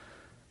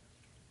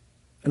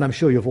 And I'm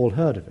sure you've all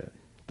heard of it.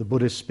 The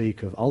Buddhists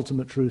speak of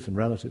ultimate truth and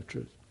relative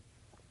truth.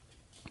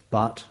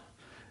 But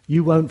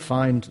you won't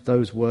find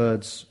those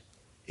words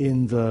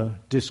in the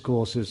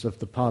discourses of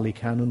the Pali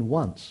Canon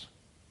once.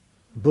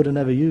 The Buddha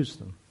never used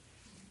them.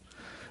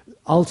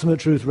 Ultimate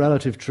truth,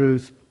 relative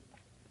truth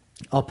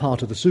are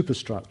part of the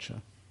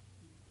superstructure.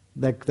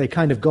 They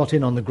kind of got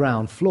in on the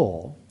ground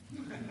floor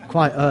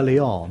quite early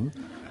on,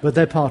 but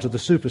they're part of the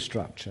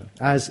superstructure,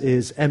 as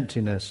is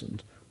emptiness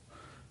and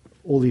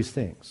all these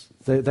things.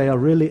 They are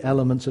really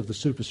elements of the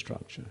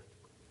superstructure.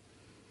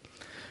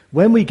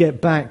 When we get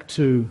back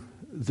to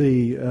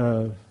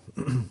the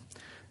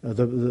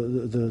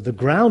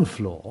ground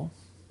floor,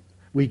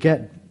 we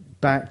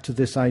get back to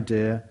this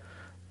idea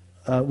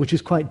which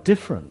is quite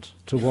different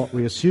to what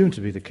we assume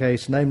to be the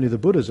case, namely the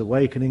Buddha's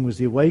awakening was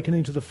the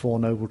awakening to the Four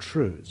Noble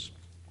Truths.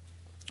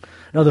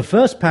 Now the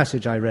first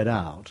passage I read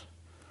out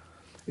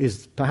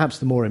is perhaps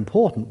the more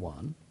important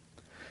one,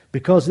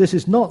 because this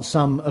is not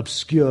some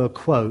obscure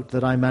quote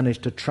that I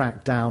managed to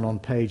track down on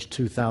page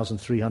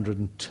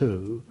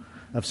 2302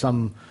 of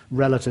some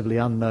relatively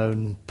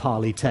unknown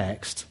Pali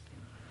text,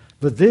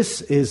 but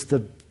this is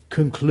the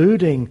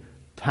concluding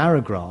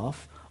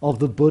paragraph of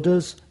the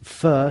Buddha's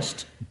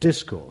first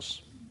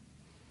discourse.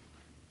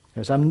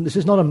 Yes, this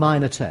is not a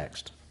minor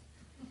text.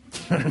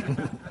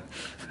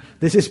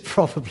 This is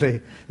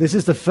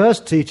the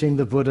first teaching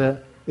the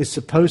Buddha is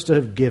supposed to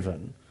have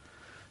given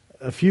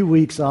a few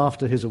weeks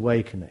after his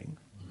awakening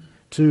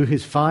to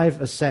his 5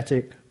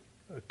 ascetic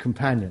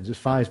companions, his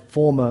 5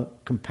 former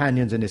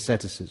companions in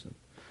asceticism,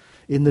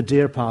 in the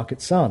deer park at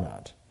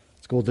Sarnath.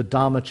 It's called the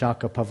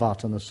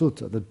Dhammacakkappavattana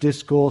Sutta, the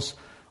discourse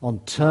on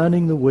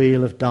turning the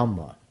wheel of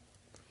Dhamma.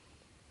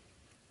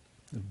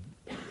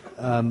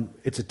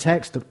 It's a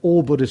text that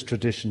all Buddhist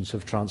traditions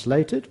have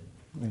translated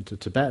into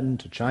Tibetan,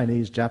 to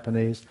Chinese,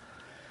 Japanese,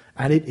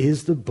 and it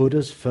is the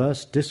Buddha's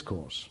first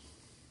discourse.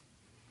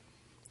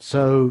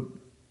 So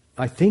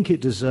I think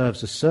it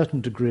deserves a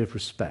certain degree of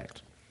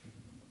respect.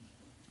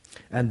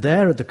 And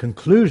there at the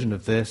conclusion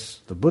of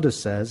this, the Buddha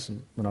says,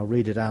 and I'll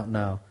read it out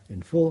now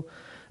in full,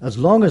 as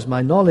long as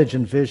my knowledge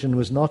and vision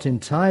was not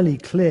entirely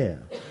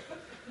clear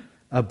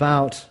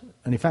about,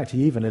 and in fact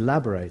he even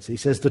elaborates, he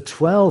says the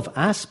 12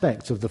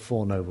 aspects of the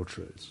Four Noble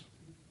Truths.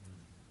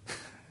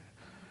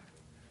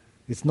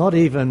 It's not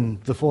even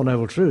the Four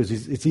Noble Truths,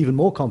 it's even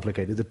more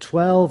complicated. The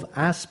 12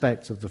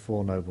 aspects of the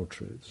Four Noble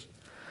Truths.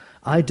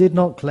 I did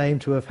not claim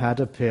to have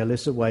had a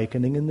peerless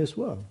awakening in this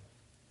world.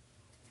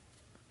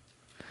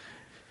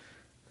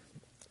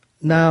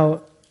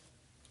 Now,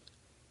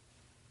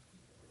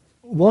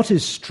 what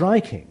is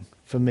striking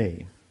for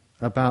me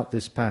about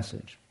this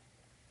passage,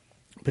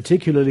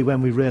 particularly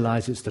when we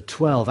realize it's the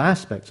 12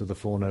 aspects of the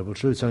Four Noble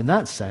Truths, so in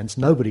that sense,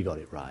 nobody got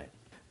it right,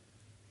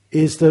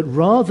 is that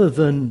rather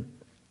than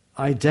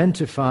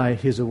identify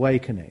his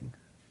awakening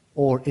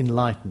or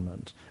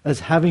enlightenment as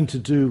having to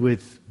do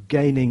with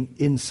gaining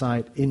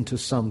insight into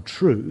some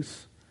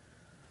truth,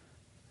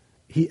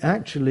 he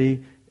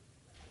actually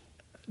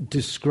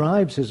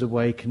describes his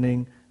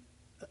awakening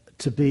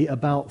to be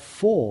about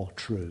 4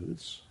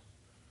 truths.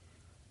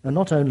 And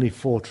not only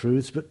 4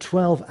 truths, but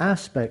 12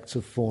 aspects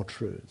of 4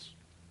 truths.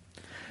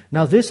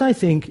 Now this, I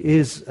think,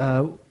 is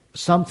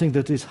something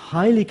that is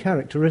highly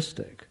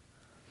characteristic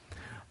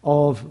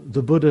of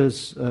the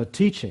Buddha's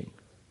teaching,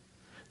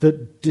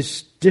 that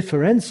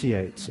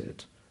differentiates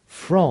it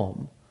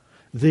from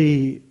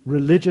the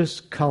religious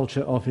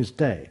culture of his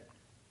day.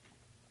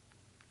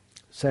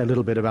 Say a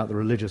little bit about the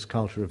religious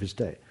culture of his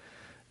day.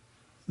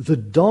 The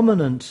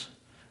dominant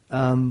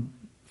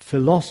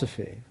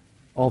philosophy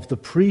of the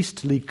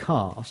priestly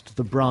caste,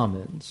 the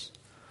Brahmins,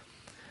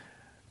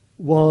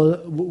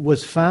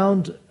 was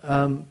found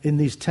in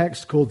these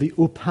texts called the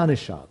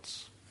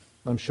Upanishads.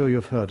 I'm sure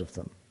you've heard of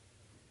them.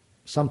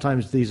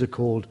 Sometimes these are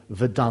called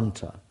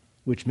Vedanta,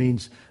 which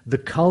means the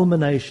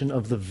culmination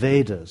of the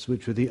Vedas,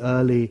 which were the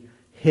early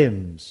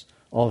hymns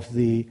of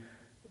the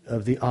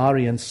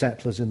Aryan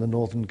settlers in the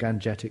northern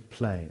Gangetic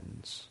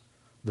plains.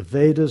 The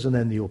Vedas and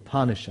then the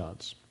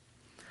Upanishads.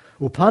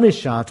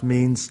 Upanishad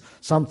means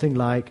something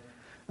like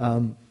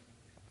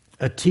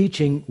a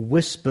teaching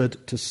whispered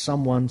to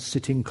someone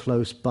sitting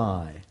close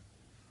by,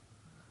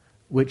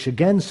 which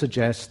again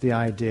suggests the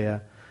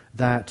idea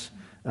that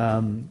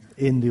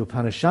in the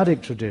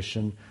Upanishadic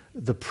tradition,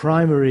 the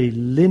primary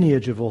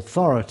lineage of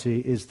authority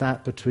is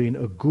that between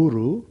a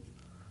guru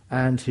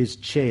and his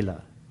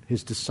chela,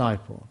 his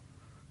disciple.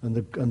 And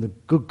the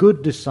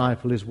good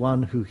disciple is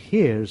one who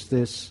hears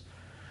this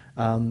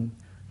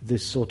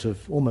sort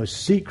of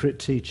almost secret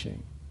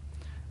teaching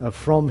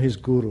from his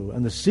guru.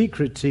 And the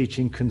secret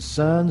teaching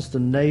concerns the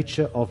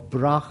nature of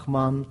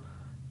Brahman,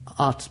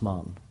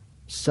 Atman,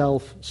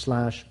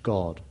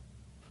 self/God.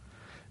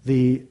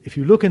 If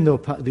you look in the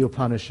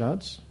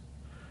Upanishads,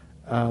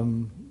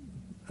 and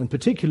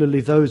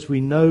particularly those we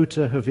know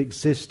to have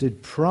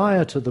existed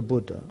prior to the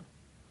Buddha,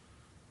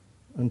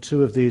 and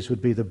 2 of these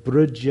would be the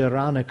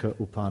Brihadaranyaka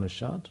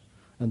Upanishad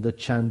and the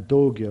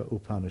Chandogya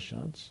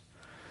Upanishads,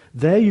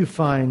 there you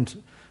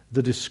find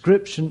the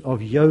description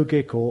of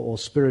yogic or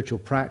spiritual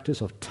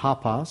practice, of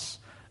tapas,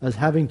 as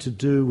having to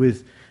do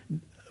with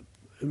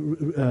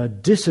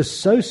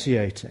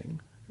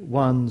disassociating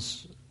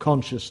one's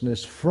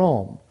consciousness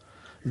from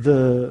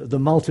the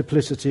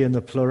multiplicity and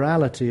the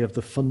plurality of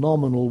the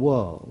phenomenal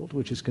world,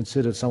 which is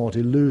considered somewhat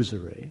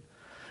illusory,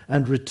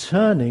 and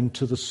returning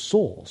to the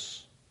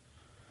source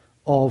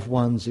of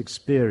one's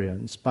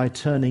experience by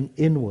turning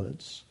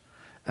inwards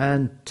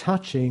and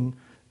touching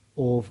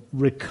or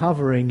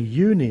recovering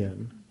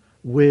union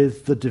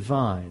with the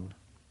divine,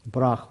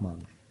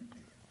 Brahman.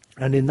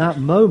 And in that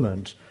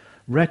moment,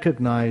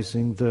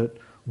 recognizing that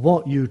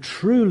what you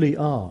truly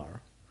are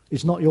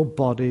is not your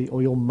body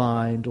or your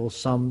mind or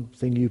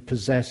something you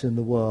possess in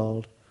the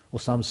world or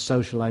some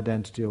social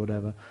identity or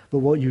whatever, but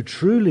what you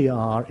truly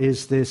are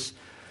is this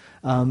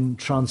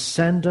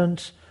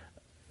transcendent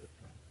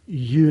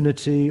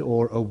unity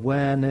or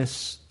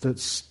awareness that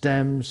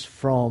stems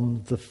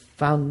from the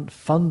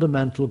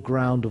fundamental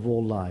ground of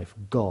all life,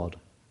 God,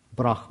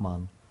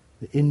 Brahman,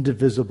 the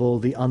indivisible,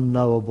 the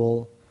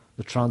unknowable,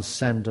 the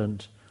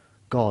transcendent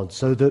God.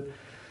 So that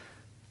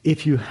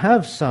if you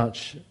have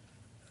such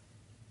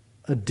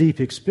a deep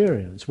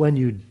experience, when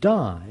you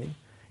die,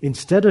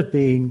 instead of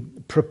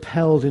being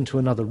propelled into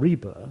another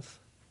rebirth,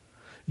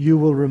 you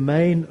will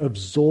remain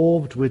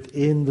absorbed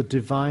within the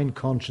divine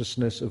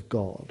consciousness of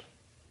God,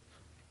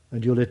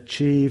 and you'll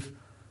achieve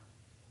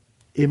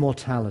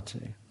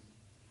immortality.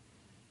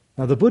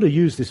 Now the Buddha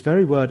used this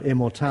very word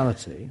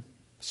immortality,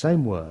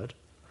 same word,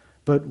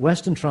 but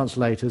Western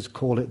translators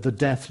call it the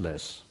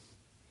deathless.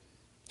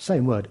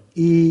 Same word.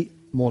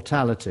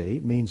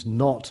 Immortality means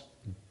not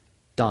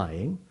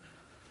dying,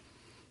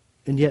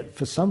 and yet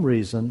for some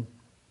reason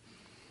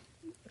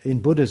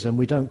in Buddhism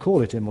we don't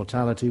call it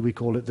immortality, we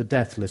call it the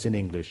deathless in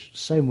English.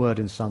 Same word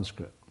in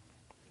Sanskrit.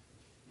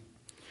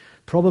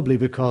 Probably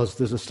because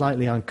there's a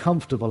slightly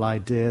uncomfortable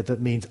idea that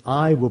means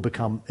I will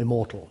become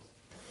immortal.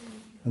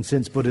 And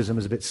since Buddhism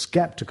is a bit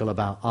skeptical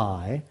about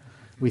I,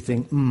 we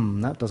think,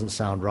 that doesn't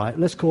sound right.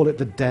 Let's call it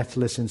the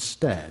deathless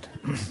instead.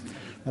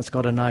 That's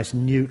got a nice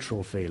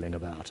neutral feeling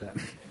about it.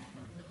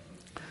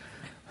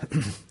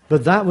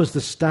 But that was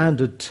the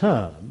standard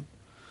term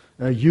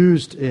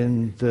used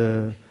in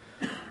the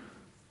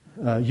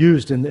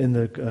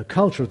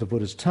culture of the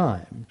Buddha's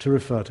time to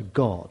refer to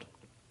God.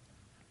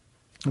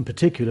 and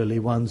particularly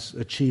one's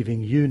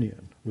achieving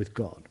union with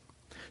God.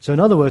 So in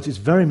other words, it's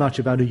very much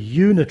about a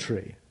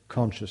unitary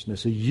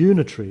consciousness, a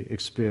unitary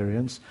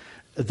experience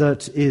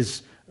that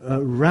is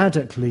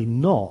radically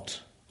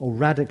not, or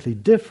radically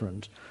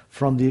different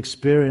from the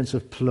experience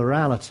of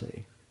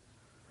plurality,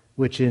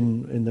 which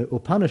in the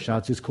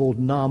Upanishads is called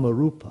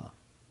nama-rupa.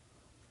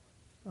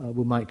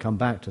 We might come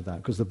back to that,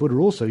 because the Buddha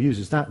also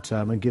uses that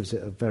term and gives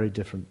it a very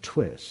different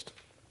twist.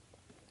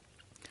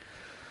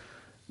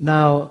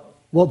 Now,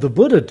 what the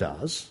Buddha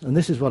does, and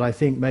this is what I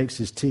think makes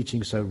his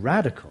teaching so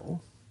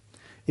radical,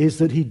 is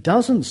that he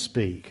doesn't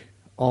speak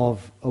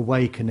of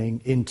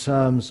awakening in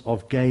terms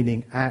of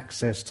gaining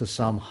access to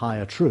some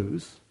higher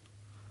truth,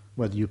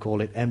 whether you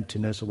call it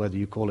emptiness or whether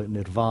you call it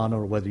nirvana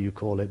or whether you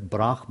call it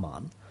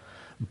Brahman,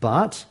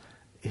 but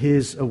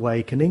his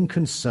awakening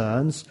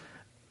concerns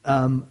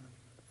an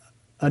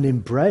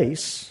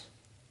embrace,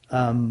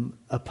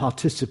 a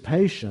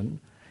participation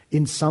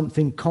in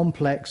something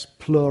complex,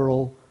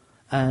 plural,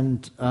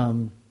 and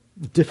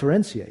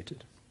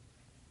differentiated.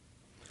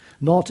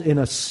 Not in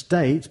a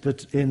state,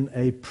 but in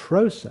a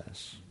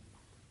process.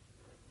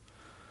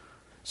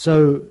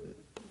 So,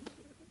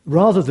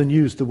 rather than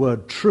use the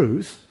word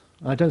truth,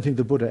 I don't think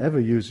the Buddha ever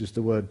uses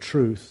the word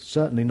truth,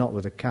 certainly not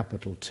with a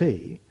capital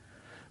T,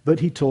 but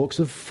he talks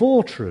of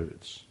four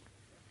truths.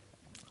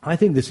 I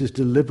think this is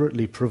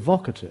deliberately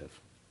provocative.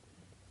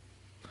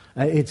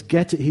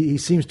 He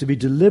seems to be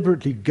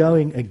deliberately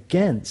going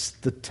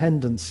against the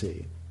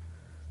tendency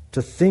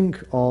to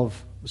think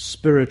of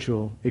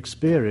spiritual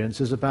experience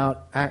as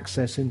about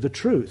accessing the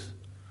truth.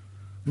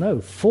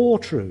 No, four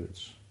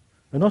truths.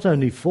 And not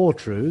only four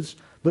truths,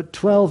 but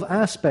 12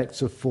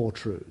 aspects of four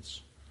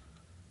truths.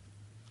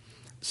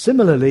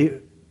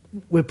 Similarly,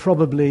 we're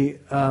probably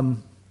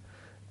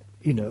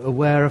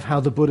aware of how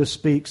the Buddha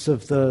speaks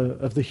of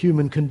the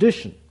human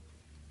condition.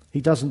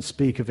 He doesn't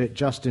speak of it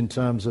just in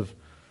terms of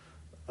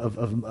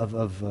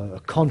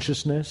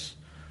consciousness,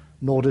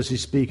 nor does he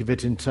speak of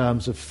it in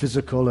terms of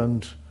physical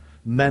and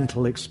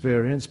mental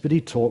experience, but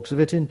he talks of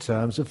it in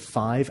terms of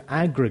 5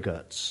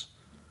 aggregates,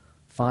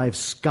 5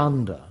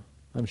 skandha.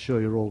 I'm sure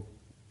you've all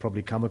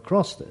probably come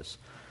across this.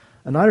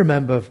 And I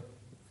remember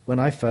when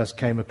I first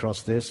came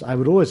across this, I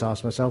would always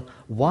ask myself,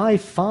 why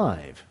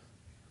 5?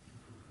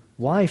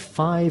 Why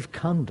 5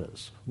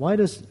 khandhas?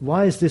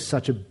 Why is this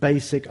such a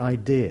basic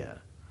idea?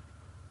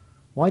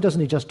 Why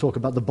doesn't he just talk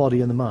about the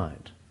body and the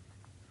mind?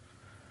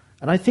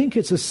 And I think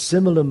it's a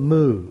similar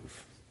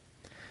move.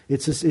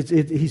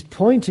 He's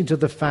pointing to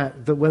the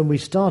fact that when we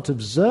start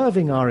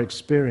observing our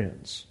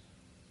experience,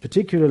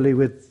 particularly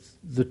with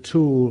the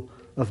tool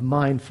of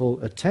mindful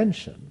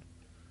attention,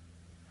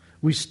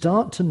 we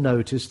start to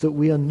notice that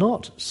we are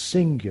not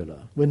singular.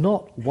 We're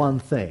not one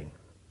thing,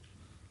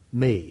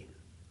 me,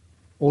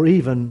 or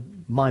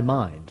even my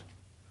mind.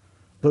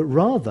 But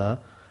rather,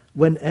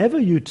 whenever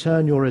you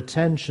turn your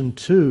attention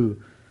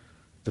to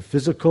the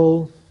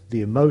physical,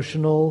 the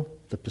emotional,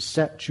 the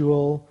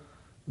perceptual,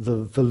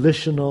 the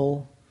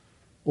volitional,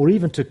 or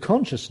even to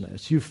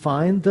consciousness, you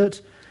find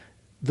that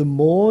the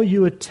more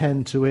you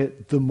attend to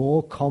it, the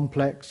more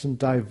complex and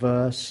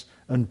diverse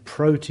and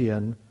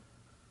protean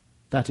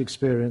that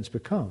experience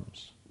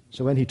becomes.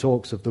 So when he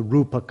talks of the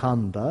rupa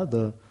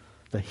khandha,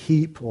 the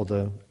heap or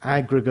the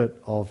aggregate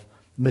of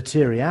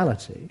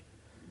materiality,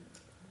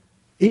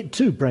 it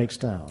too breaks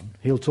down.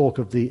 He'll talk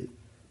of the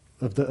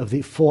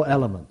 4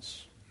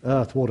 elements: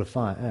 earth, water,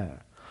 fire,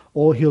 air.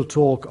 Or he'll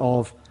talk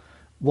of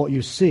what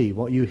you see,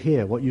 what you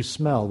hear, what you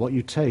smell, what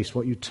you taste,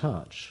 what you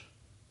touch.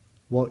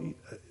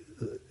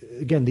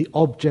 Again, the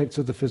objects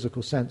of the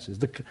physical senses.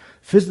 The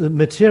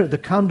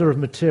khandha of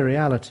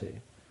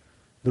materiality,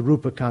 the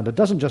rupa khandha,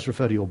 doesn't just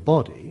refer to your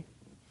body.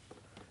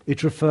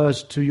 It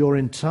refers to your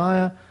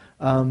entire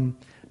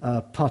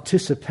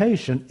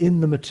participation in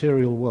the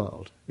material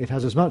world. It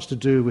has as much to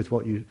do with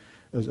what you,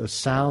 as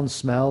sounds,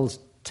 smells,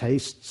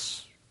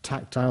 tastes,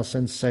 tactile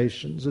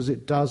sensations, as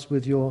it does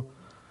with your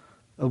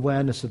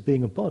awareness of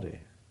being a body.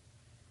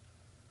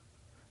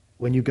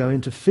 When you go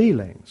into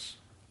feelings,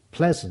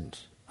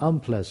 pleasant,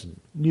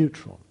 unpleasant,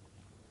 neutral.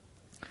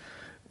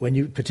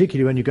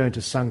 Particularly when you go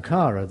into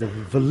sankhara, the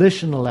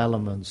volitional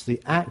elements,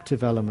 the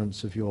active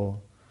elements of your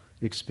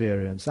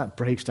experience, that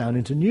breaks down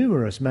into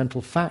numerous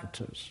mental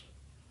factors.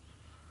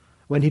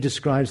 When he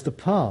describes the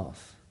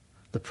path,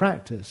 the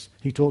practice,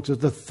 he talks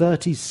of the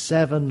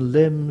 37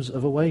 limbs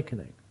of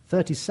awakening.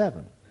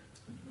 37.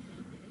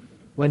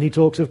 When he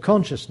talks of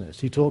consciousness,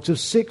 he talks of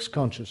 6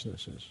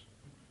 consciousnesses.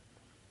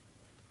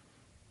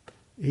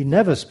 He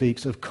never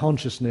speaks of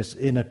consciousness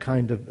in a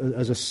kind of,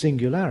 as a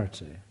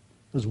singularity,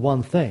 as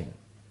one thing.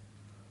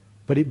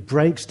 But it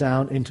breaks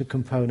down into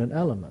component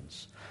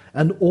elements.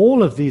 And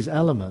all of these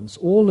elements,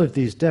 all of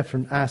these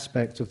different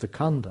aspects of the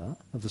khandha,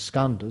 of the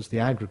skandhas, the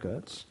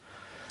aggregates,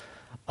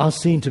 are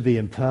seen to be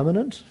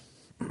impermanent.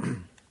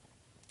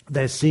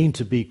 They're seen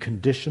to be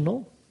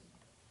conditional.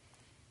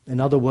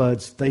 In other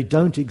words, they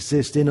don't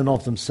exist in and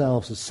of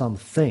themselves as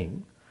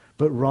something,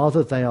 but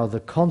rather they are the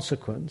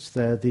consequence,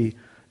 they're the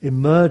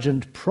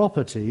emergent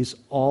properties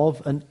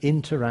of an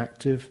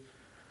interactive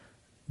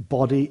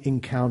body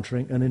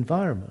encountering an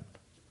environment.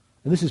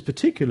 And this is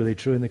particularly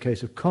true in the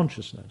case of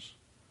consciousness.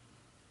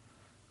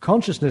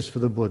 Consciousness for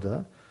the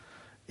Buddha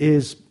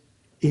is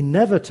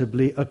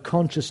inevitably a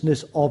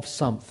consciousness of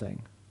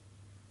something.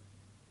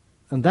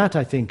 And that,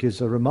 I think, is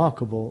a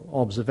remarkable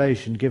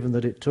observation, given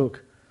that it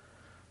took,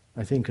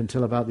 I think,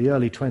 until about the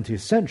early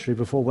 20th century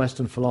before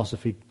Western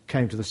philosophy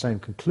came to the same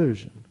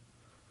conclusion.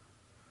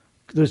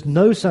 There's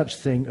no such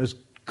thing as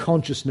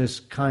consciousness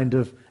kind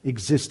of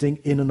existing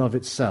in and of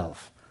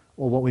itself,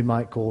 or what we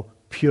might call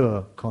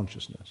pure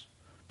consciousness.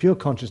 Pure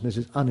consciousness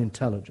is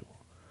unintelligible.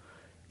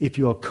 If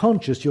you are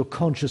conscious, you're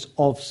conscious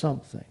of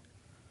something.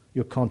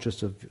 You're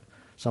conscious of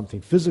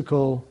something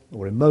physical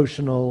or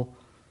emotional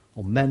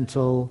or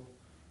mental,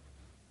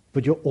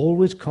 but you're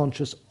always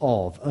conscious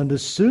of. And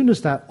as soon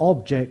as that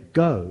object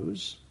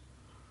goes,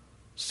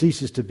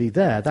 ceases to be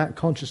there, that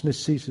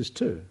consciousness ceases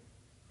too.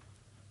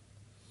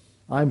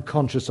 I'm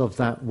conscious of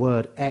that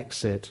word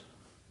exit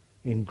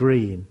in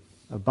green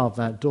above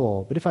that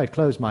door, but if I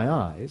close my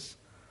eyes,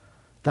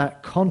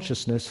 that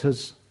consciousness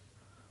has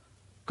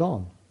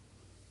gone.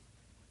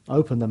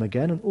 Open them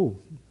again and,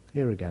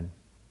 here again.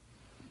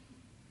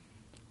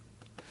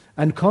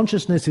 And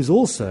consciousness is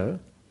also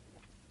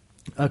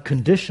a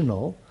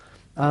conditional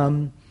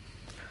upon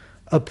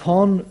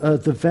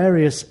the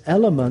various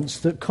elements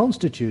that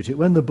constitute it.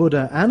 When the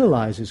Buddha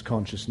analyzes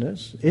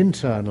consciousness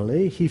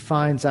internally, he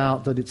finds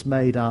out that it's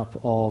made up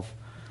of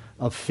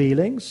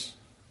feelings,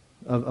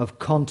 of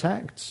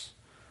contacts,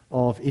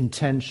 of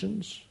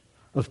intentions,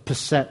 of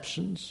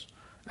perceptions,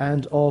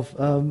 and of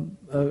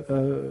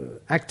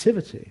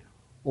activity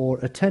or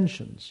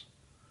attentions.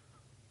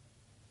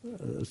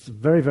 It's a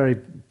very, very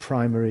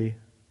primary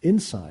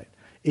insight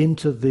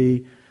into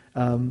the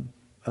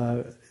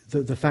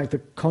fact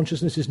that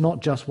consciousness is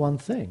not just one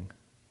thing.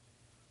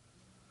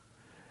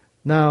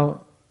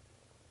 Now,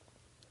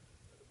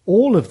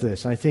 all of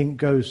this, I think,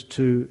 goes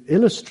to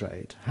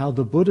illustrate how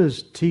the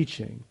Buddha's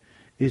teaching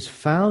is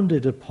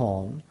founded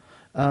upon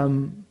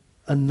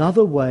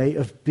another way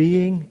of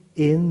being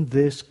in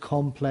this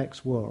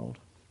complex world.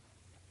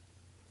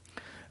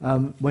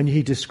 When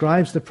he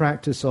describes the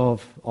practice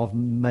of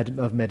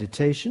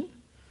meditation,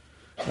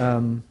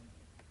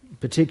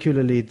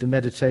 particularly the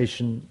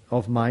meditation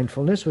of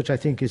mindfulness, which I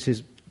think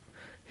is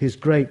his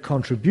great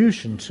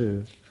contribution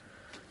to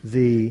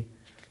the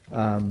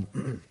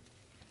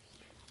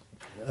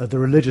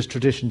religious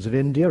traditions of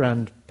India,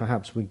 and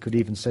perhaps we could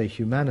even say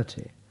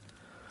humanity.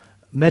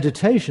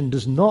 Meditation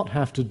does not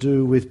have to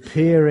do with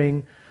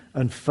peering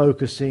and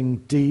focusing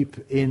deep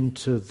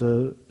into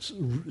the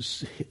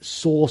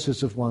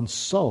sources of one's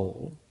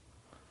soul,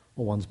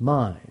 or one's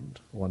mind,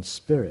 or one's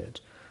spirit,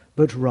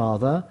 but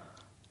rather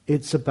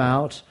it's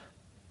about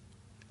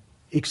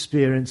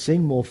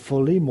experiencing more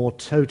fully, more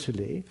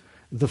totally,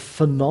 the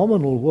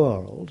phenomenal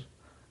world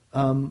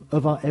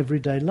of our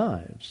everyday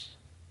lives.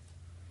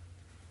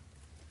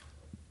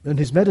 And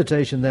his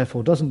meditation,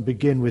 therefore, doesn't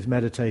begin with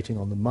meditating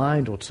on the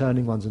mind or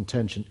turning one's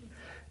attention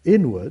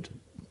inward,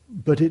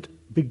 but it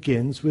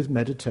begins with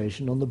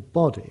meditation on the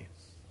body.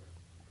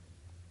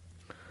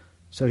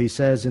 So he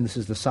says, and this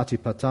is the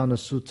Satipatthana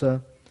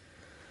Sutta,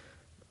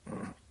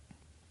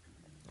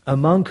 a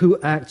monk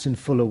who acts in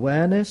full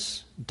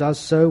awareness does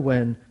so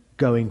when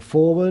going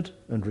forward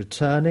and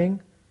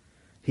returning.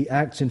 He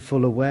acts in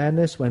full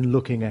awareness when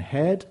looking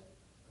ahead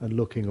and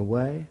looking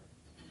away.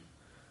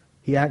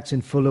 He acts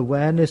in full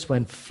awareness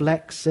when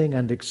flexing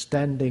and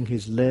extending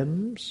his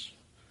limbs,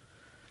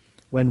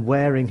 when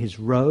wearing his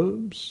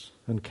robes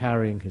and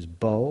carrying his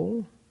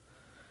bowl,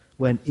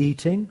 when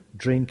eating,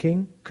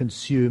 drinking,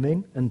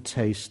 consuming, and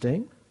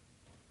tasting.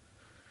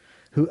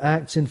 Who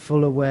acts in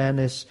full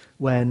awareness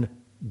when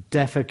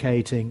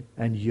defecating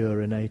and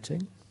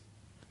urinating.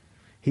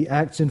 He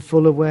acts in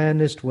full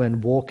awareness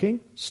when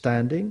walking,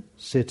 standing,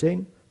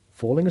 sitting,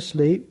 falling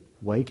asleep,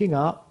 waking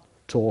up,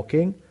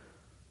 talking,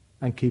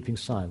 and keeping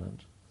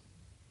silent.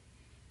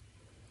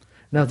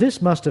 Now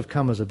this must have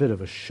come as a bit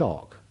of a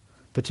shock,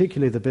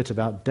 particularly the bit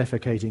about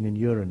defecating and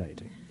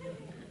urinating.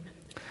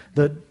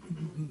 That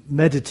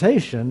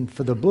meditation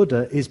for the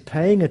Buddha is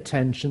paying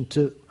attention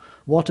to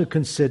what are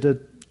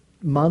considered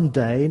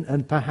mundane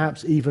and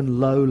perhaps even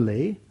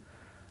lowly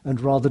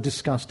and rather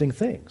disgusting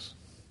things.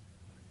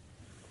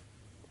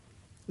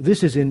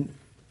 This is in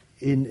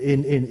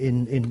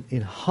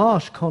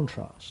harsh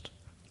contrast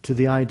to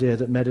the idea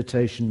that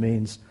meditation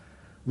means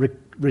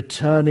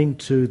returning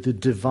to the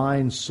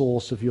divine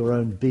source of your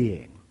own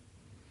being.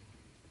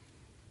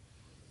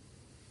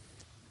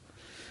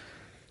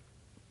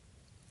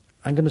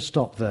 I'm going to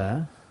stop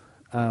there.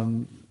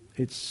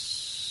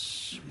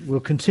 We'll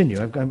continue.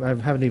 I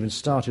haven't even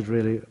started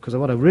really, because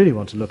what I really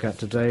want to look at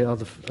today are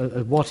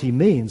what he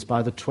means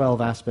by the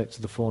 12 aspects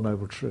of the Four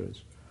Noble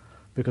Truths,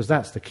 because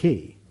that's the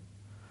key.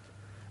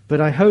 But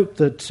I hope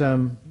that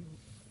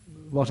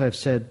what I've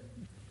said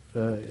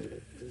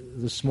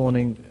this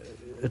morning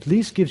at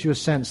least gives you a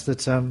sense that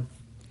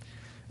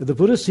the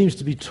Buddha seems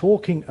to be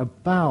talking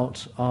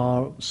about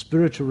our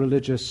spiritual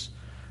religious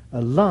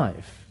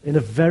life in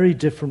a very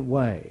different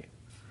way.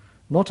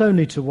 Not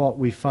only to what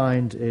we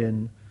find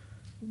in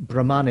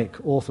Brahmanic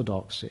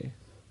orthodoxy,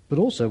 but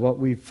also what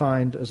we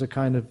find as a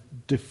kind of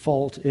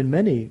default in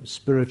many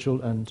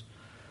spiritual and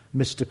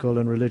mystical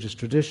and religious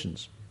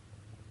traditions.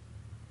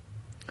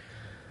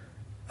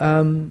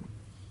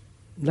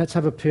 Let's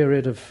have a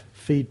period of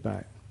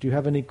feedback. Do you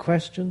have any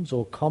questions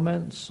or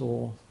comments?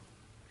 And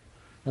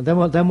then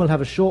we'll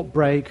have a short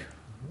break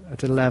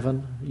at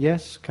 11.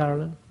 Yes,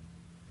 Carolyn?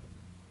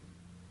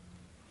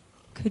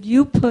 Could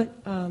you put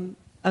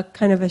a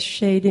kind of a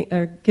shading,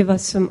 or give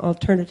us some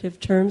alternative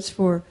terms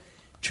for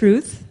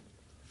truth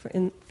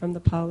from the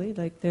Pali?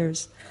 Like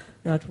there's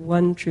not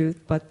one truth,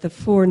 but the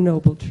Four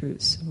Noble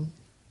Truths.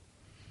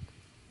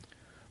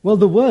 Well,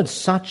 the word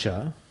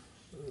satya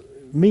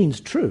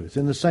means truth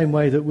in the same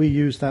way that we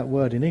use that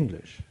word in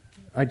English.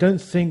 I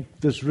don't think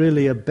there's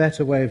really a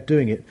better way of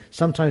doing it.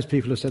 Sometimes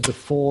people have said the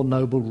Four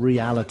Noble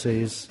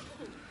Realities,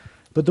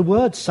 but the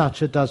word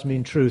satya does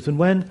mean truth. And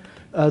when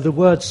the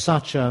word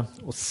satya,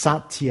 or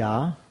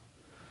satya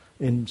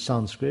in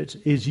Sanskrit,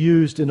 is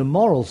used in a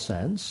moral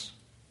sense,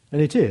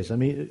 and it is, I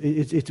mean,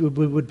 it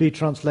would be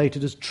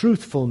translated as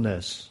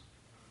truthfulness.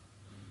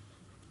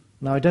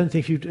 Now, I don't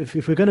think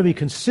if we're going to be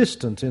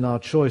consistent in our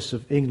choice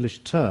of English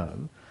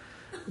term,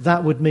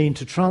 that would mean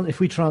if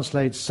we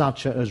translate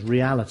satya as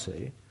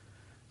reality,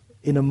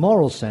 in a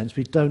moral sense,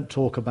 we don't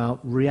talk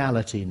about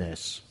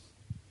realityness.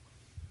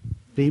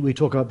 We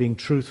talk about being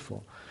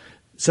truthful.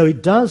 So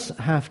it does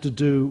have to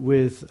do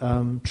with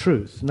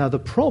truth. Now, the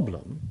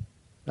problem,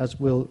 as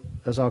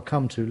I'll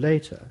come to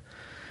later,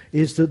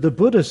 is that the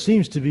Buddha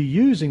seems to be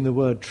using the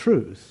word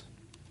truth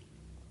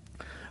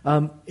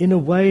in a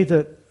way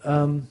that,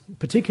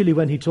 particularly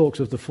when he talks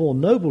of the Four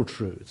Noble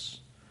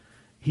Truths,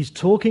 he's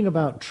talking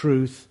about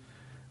truth.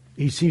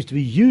 He seems to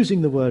be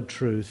using the word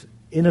truth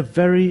in a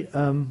very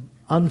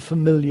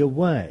unfamiliar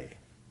way.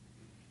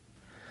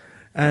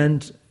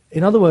 And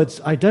in other words,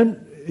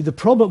 the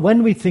problem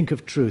when we think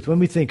of truth, when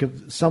we think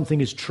of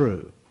something is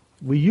true,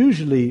 we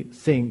usually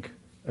think,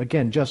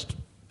 again, just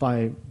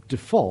by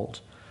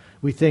default,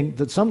 we think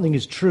that something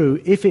is true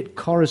if it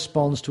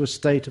corresponds to a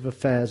state of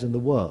affairs in the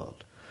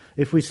world.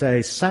 If we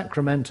say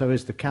Sacramento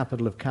is the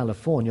capital of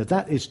California,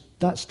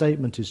 that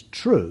statement is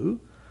true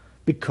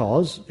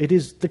because it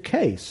is the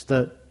case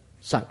that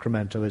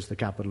Sacramento is the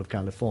capital of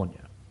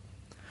California.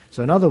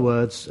 So in other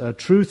words,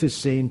 truth is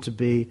seen to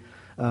be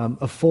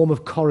a form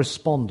of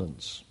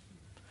correspondence.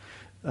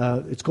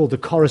 It's called the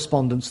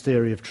correspondence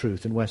theory of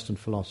truth in Western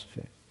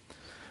philosophy.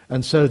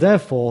 And so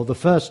therefore, the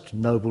first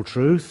noble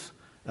truth,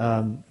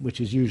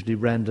 which is usually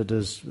rendered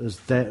as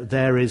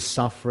there is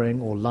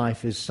suffering or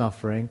life is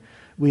suffering,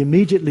 we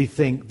immediately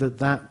think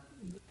that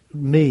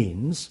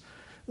means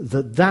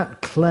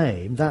that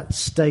claim, that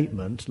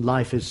statement,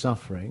 life is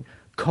suffering,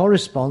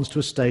 corresponds to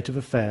a state of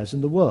affairs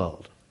in the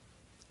world.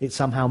 It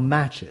somehow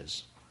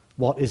matches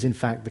what is in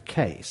fact the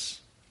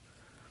case.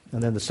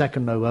 And then the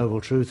second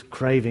noble truth,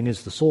 craving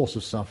is the source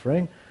of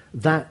suffering,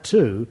 that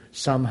too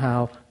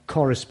somehow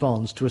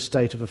corresponds to a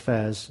state of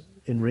affairs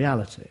in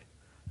reality.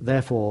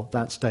 Therefore,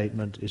 that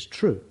statement is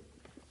true.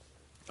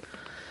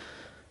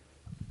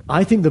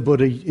 I think the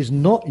Buddha is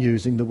not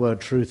using the word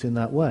truth in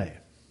that way,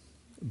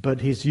 but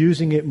he's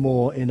using it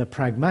more in a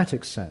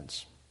pragmatic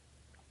sense.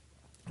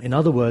 In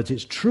other words,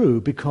 it's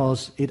true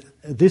because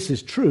this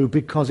is true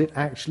because it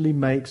actually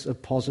makes a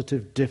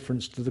positive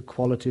difference to the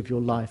quality of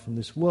your life in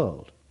this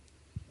world.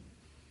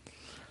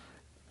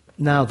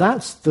 Now,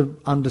 that's the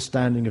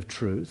understanding of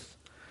truth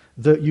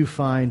that you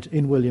find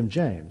in William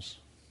James,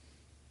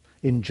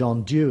 in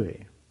John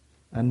Dewey,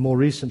 and more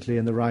recently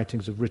in the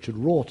writings of Richard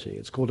Rorty.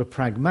 It's called a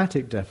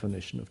pragmatic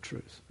definition of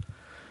truth.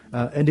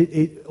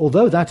 And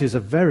although that is a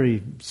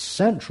very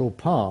central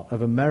part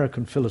of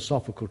American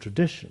philosophical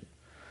tradition,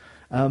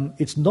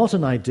 it's not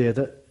an idea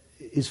that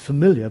is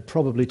familiar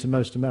probably to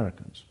most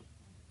Americans.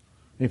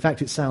 In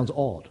fact, it sounds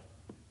odd.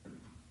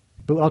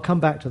 But I'll come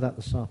back to that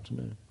this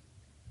afternoon.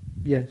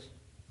 Yes?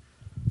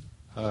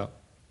 I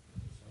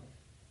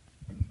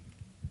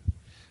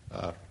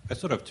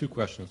sort of have two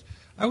questions.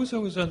 I was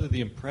always under the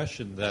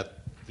impression that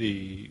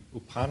the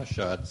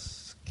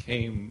Upanishads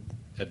came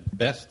at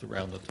best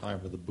around the time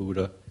of the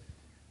Buddha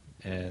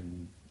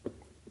and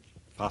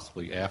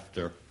possibly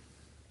after.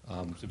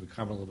 So we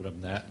comment a little bit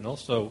on that. And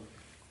also,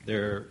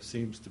 there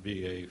seems to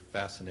be a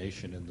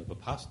fascination in the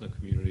Vipassana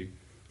community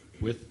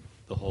with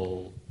the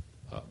whole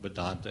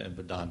Vedanta and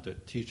Vedanta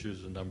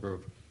teachers. A number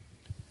of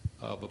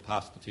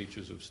Vipassana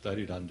teachers who've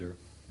studied under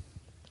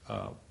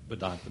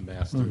Vedanta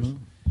masters. Mm-hmm.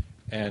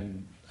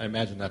 And I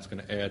imagine that's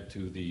going to add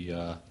to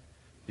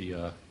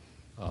the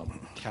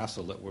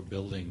castle that we're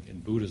building in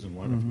Buddhism. I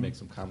wanted to make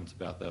some comments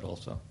about that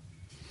also.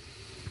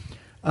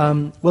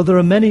 Well, there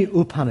are many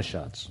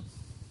Upanishads.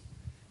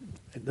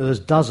 There's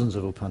dozens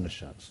of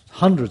Upanishads,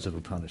 hundreds of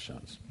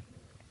Upanishads.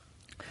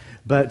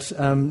 But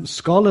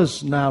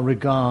scholars now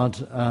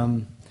regard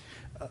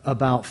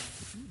about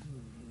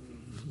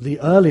the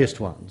earliest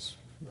ones,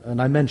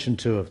 and I mentioned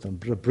two of them,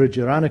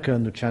 Brihadaranyaka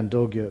and the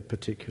Chandogya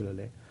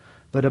particularly,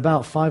 but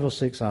about 5 or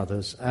 6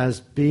 others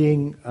as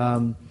being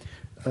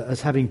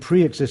as having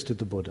pre-existed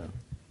the Buddha,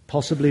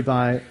 possibly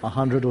by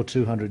 100 or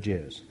 200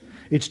 years.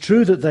 It's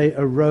true that they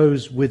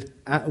arose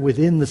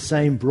within the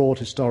same broad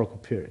historical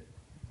period.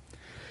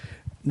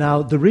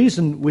 Now, the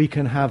reason we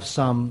can have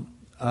some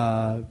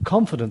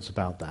confidence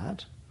about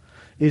that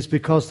is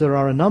because there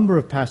are a number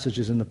of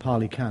passages in the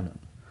Pali Canon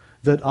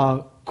that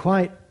are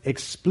quite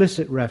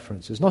explicit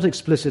references, not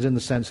explicit in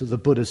the sense that the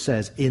Buddha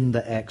says in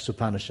the X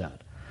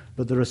Upanishad,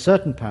 but there are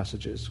certain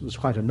passages, there's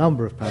quite a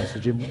number of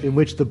passages, in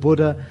which the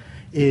Buddha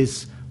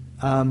is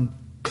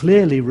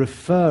clearly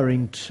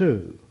referring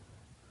to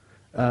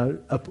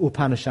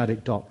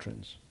Upanishadic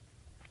doctrines.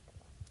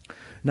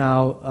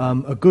 Now,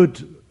 a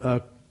good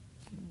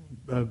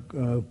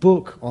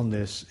book on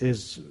this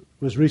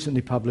was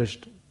recently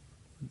published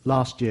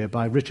last year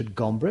by Richard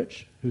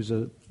Gombrich, who's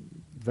a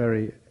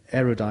very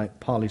erudite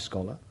Pali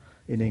scholar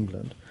in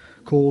England,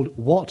 called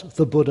What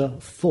the Buddha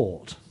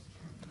Thought.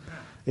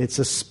 It's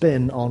a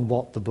spin on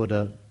what the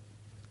Buddha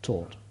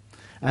taught.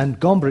 And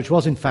Gombrich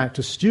was in fact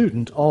a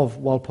student of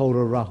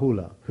Walpola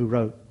Rahula, who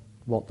wrote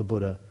What the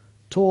Buddha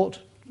Taught.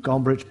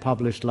 Gombrich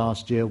published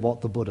last year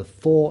What the Buddha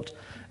Thought,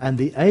 and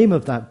the aim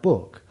of that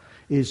book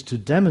is to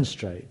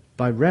demonstrate,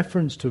 by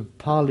reference to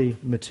Pali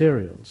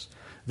materials,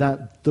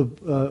 that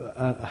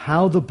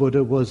how the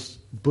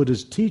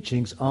Buddha's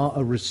teachings are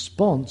a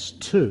response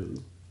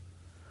to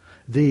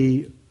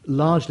the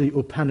largely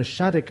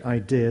Upanishadic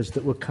ideas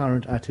that were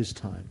current at his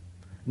time.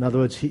 In other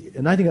words,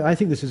 I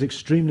think this is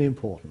extremely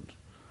important.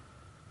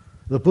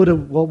 The Buddha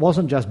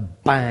wasn't just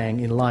bang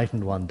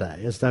enlightened one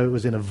day, as though it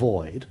was in a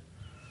void,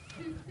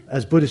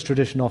 as Buddhist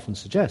tradition often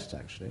suggests,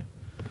 actually,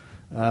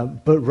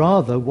 but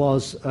rather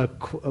was a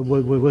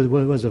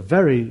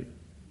very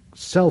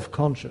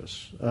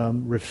self-conscious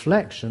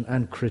reflection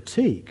and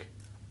critique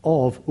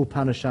of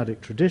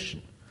Upanishadic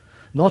tradition.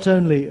 Not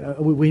only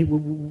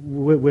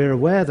we're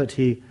aware that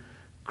he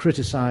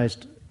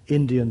criticized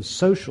Indian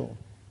social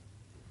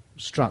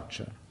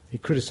structure, he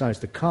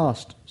criticized the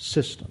caste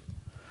system,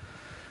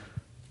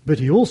 but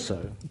he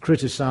also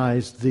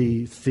criticized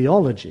the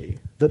theology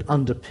that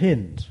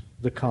underpinned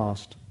the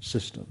caste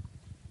system.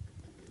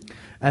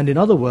 And in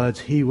other words,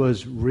 he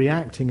was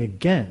reacting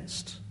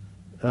against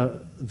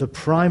the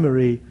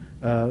primary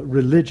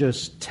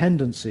religious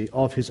tendency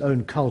of his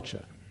own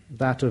culture,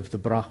 that of the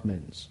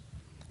Brahmins.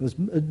 There's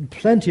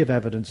plenty of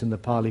evidence in the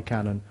Pali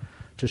Canon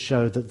to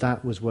show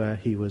that was where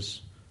he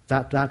was,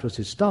 that was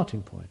his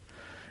starting point.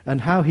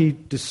 And how he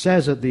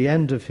says at the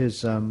end of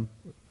his,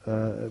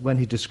 when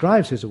he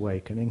describes his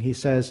awakening, he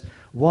says,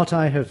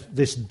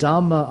 this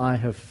Dhamma I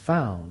have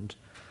found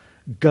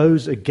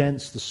goes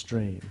against the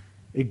stream.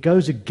 It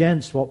goes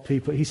against what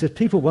he says,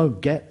 people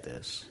won't get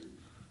this.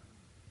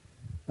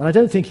 And I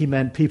don't think he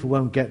meant people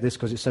won't get this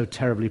because it's so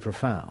terribly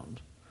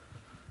profound.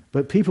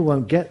 But people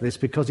won't get this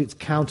because it's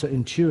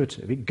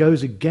counterintuitive. It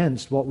goes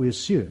against what we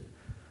assume.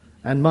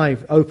 And my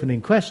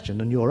opening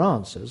question and your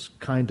answers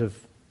kind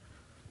of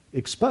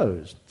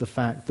exposed the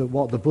fact that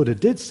what the Buddha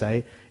did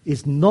say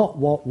is not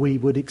what we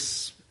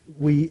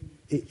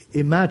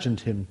imagined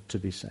him to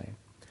be saying.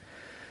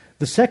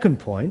 The second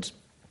point,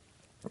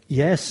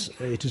 yes,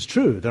 it is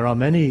true. There are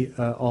many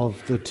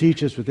of the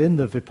teachers within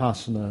the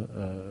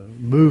Vipassana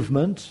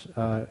movement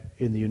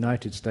in the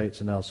United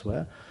States and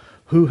elsewhere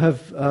who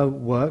have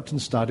worked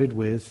and studied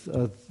with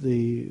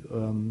the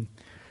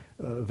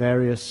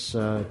various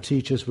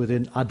teachers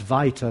within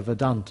Advaita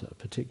Vedanta,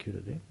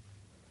 particularly.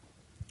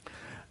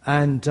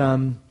 And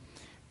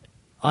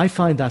I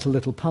find that a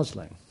little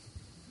puzzling,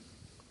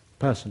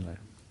 personally,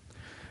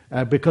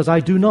 because I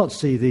do not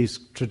see these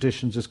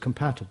traditions as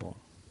compatible.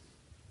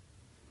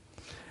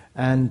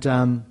 And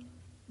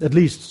at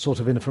least sort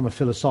of from a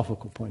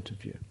philosophical point of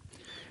view.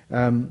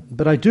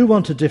 But I do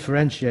want to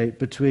differentiate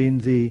between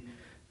the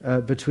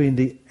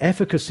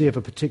efficacy of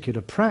a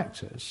particular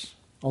practice,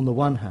 on the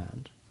one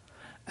hand,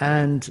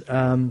 and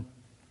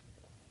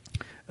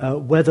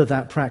whether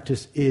that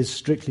practice is,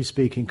 strictly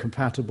speaking,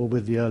 compatible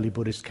with the early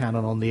Buddhist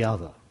canon on the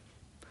other.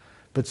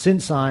 But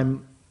since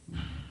I'm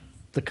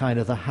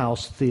the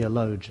house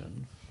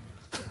theologian,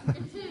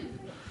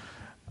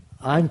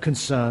 I'm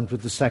concerned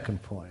with the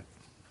second point.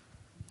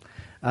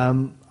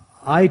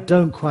 I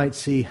don't quite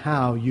see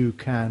how you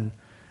can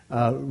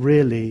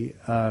really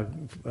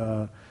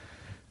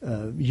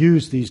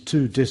use these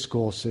two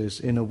discourses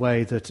in a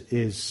way that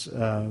is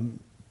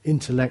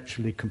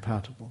intellectually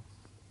compatible.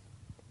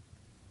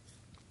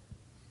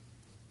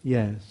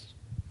 Yes.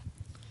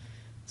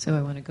 So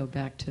I want to go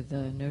back to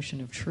the notion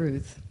of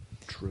truth.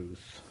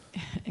 Truth.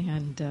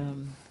 And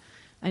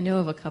I know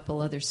of a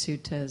couple other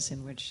suttas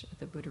in which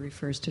the Buddha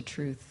refers to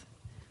truth,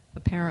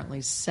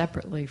 apparently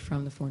separately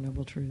from the Four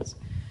Noble Truths.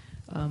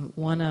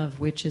 One of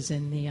which is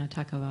in the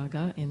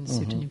Atthakavagga in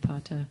Sutta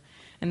Nipata.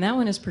 And that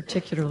one is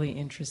particularly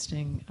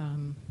interesting.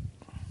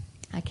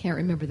 I can't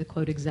remember the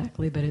quote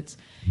exactly, but it's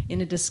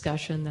in a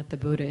discussion that the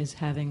Buddha is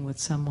having with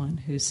someone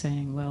who's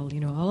saying, well,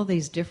 all of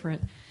these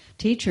different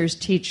teachers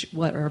teach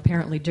what are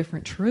apparently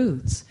different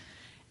truths.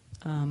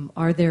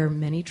 Are there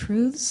many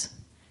truths?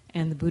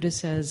 And the Buddha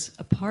says,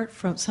 apart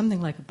from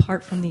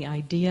the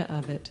idea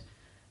of it,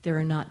 there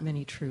are not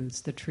many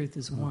truths. The truth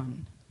is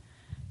one.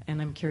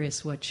 And I'm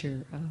curious what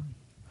your...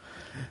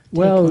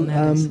 Well, on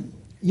that is.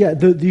 yeah,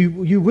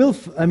 you will.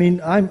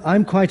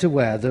 I'm quite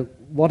aware that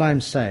what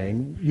I'm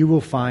saying, you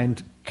will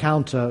find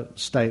counter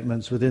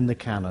statements within the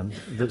canon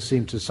that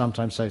seem to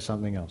sometimes say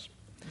something else.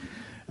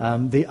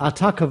 The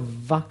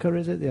Atthakavaka,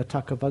 is it? The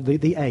Atthakavaka,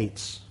 the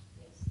eights.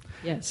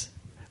 Yes.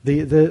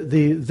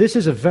 This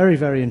is a very,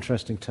 very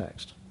interesting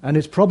text, and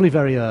it's probably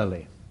very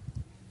early.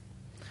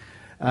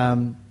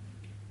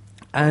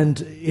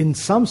 And in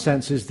some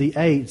senses, the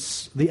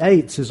eights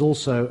is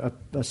also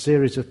a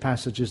series of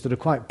passages that are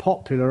quite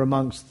popular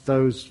amongst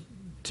those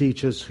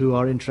teachers who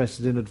are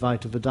interested in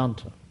Advaita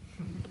Vedanta.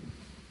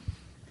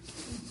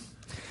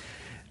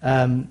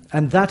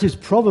 And that is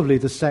probably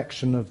the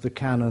section of the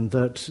canon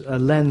that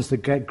lends the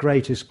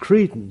greatest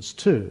credence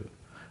to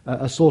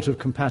a sort of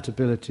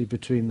compatibility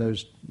between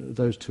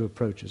those two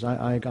approaches.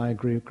 I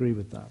agree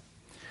with that.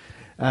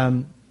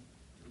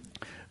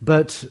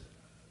 But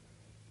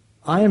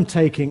I am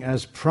taking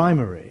as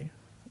primary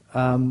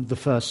the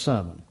first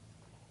sermon.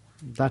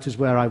 That is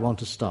where I want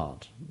to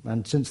start.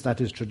 And since that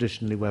is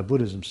traditionally where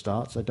Buddhism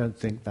starts, I don't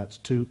think that's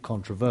too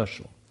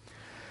controversial.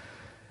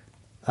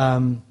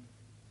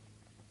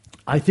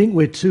 I think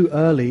we're too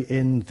early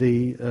in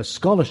the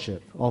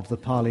scholarship of the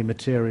Pali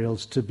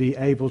materials to be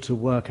able to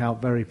work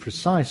out very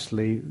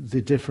precisely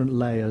the different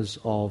layers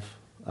of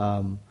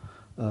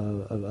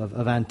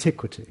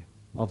antiquity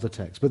of the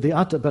text.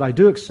 But I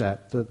do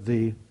accept that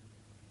the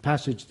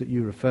passage that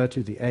you refer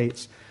to, the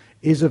eights,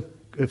 is of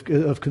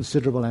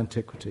considerable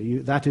antiquity.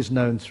 That is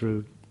known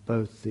through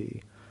both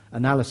the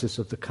analysis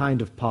of the kind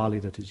of Pali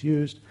that is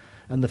used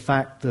and the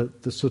fact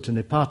that the Sutta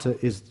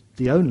Nipata is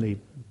the only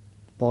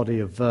body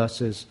of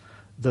verses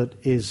that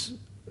is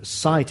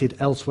cited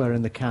elsewhere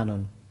in the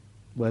canon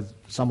where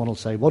someone will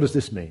say, what does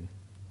this mean?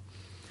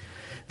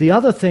 The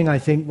other thing I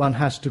think one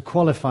has to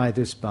qualify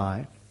this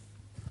by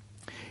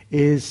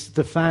is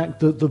the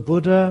fact that the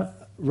Buddha,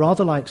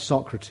 rather like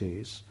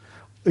Socrates,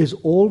 is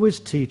always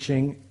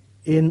teaching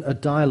in a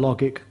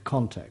dialogic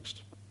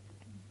context.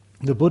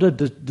 The Buddha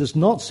does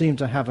not seem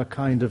to have a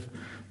kind of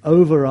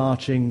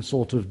overarching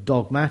sort of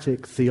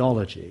dogmatic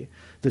theology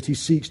that he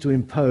seeks to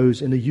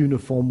impose in a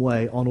uniform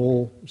way on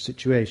all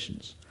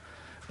situations.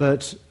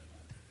 But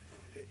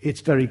it's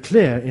very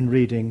clear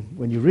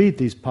when you read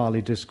these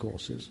Pali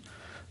discourses,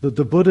 that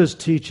the Buddha's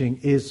teaching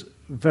is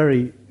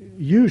very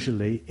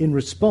usually in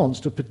response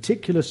to a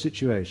particular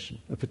situation.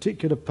 A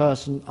particular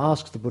person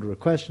asks the Buddha a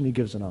question, he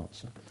gives an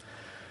answer.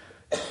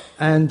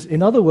 And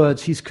in other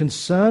words, he's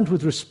concerned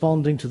with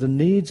responding to the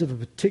needs of a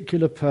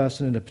particular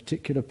person in a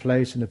particular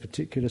place in a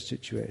particular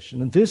situation.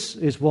 And this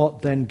is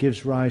what then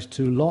gives rise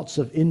to lots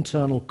of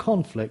internal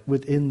conflict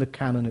within the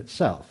canon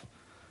itself.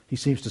 He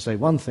seems to say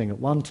one thing at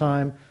one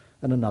time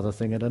and another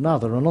thing at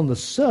another. And on the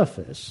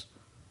surface,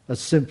 as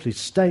simply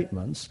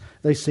statements,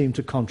 they seem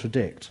to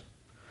contradict.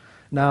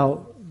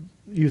 Now,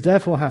 you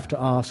therefore have to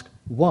ask,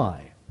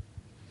 why?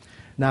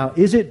 Now,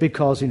 is it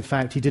because, in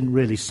fact, he didn't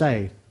really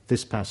say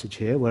this passage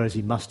here, whereas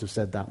he must have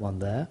said that one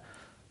there?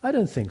 I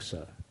don't think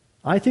so.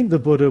 I think the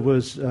Buddha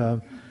was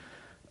a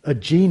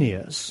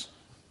genius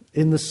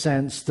in the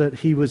sense that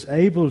he was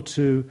able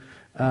to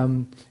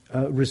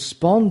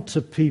respond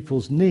to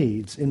people's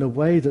needs in a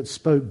way that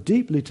spoke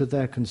deeply to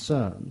their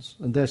concerns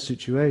and their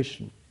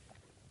situation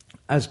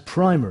as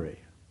primary.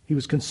 He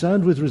was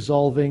concerned with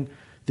resolving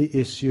the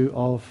issue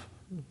of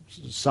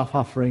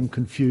suffering,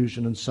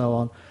 confusion, and so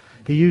on.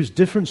 He used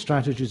different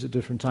strategies at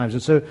different times.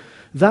 And so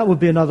that would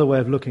be another way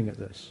of looking at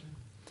this.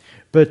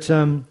 But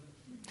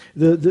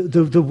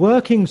the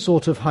working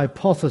sort of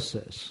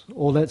hypothesis,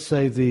 or let's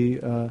say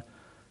if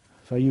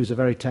I use a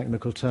very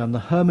technical term, the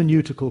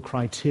hermeneutical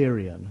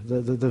criterion,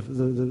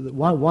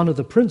 one of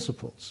the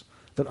principles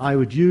that I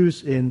would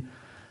use in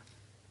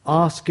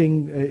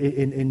asking,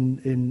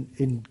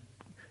 in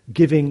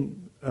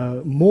giving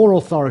more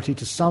authority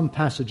to some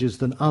passages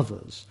than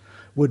others,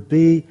 would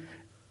be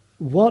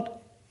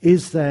what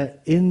is there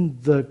in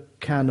the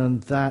canon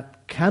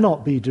that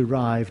cannot be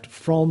derived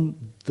from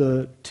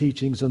the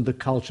teachings and the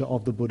culture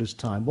of the Buddha's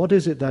time? What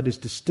is it that is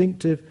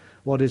distinctive?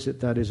 What is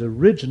it that is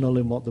original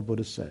in what the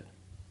Buddha said?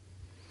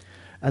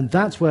 And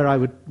that's where I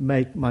would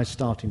make my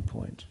starting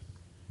point.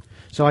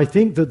 So I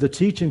think that the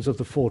teachings of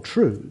the Four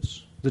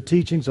Truths, the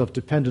teachings of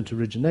dependent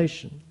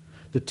origination,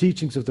 the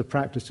teachings of the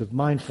practice of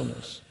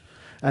mindfulness,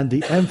 and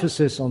the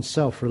emphasis on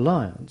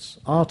self-reliance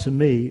are to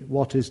me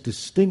what is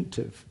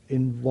distinctive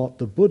in what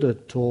the Buddha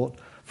taught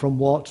from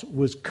what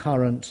was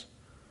current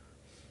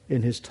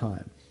in his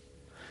time.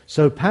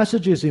 So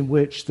passages in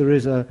which there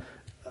is a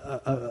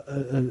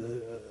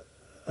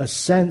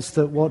sense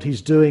that what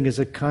he's doing is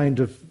a kind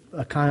of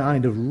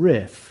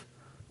riff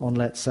on,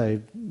 let's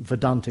say,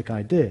 Vedantic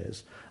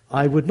ideas,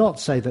 I would not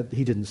say that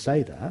he didn't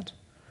say that,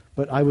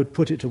 but I would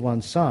put it to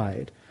one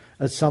side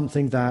as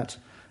something that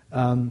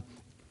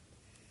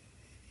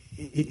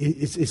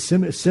is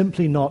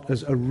simply not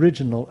as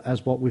original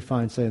as what we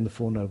find, say, in the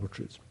Four Noble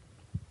Truths.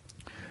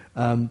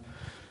 That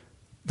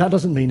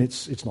doesn't mean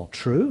it's not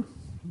true,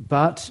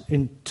 but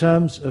in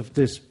terms of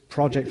this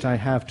project I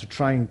have to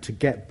trying to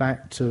get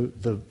back to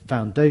the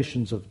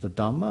foundations of the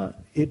Dhamma,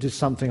 it is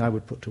something I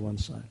would put to one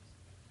side.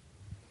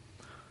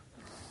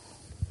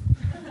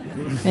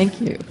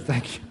 Thank you.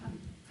 Thank you.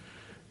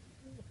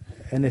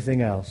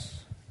 Anything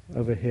else?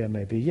 Over here,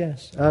 maybe.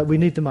 Yes. We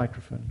need the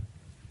microphone.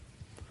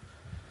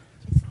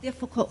 It's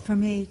difficult for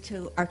me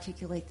to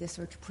articulate this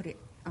or to put it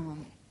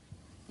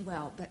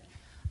well, but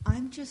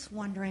I'm just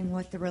wondering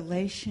what the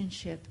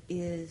relationship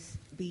is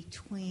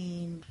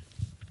between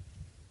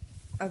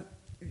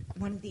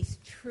one of these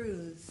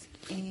truths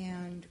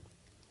and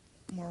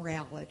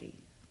morality.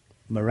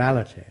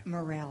 Morality.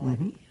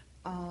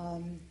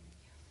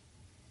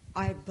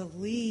 I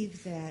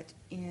believe that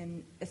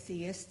in a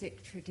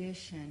theistic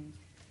tradition,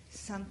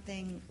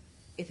 something,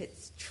 if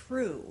it's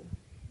true,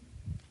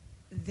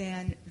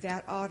 then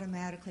that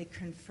automatically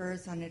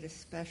confers on it a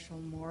special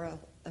moral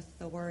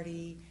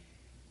authority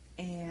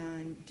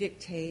and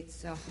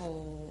dictates a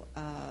whole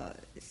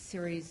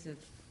series of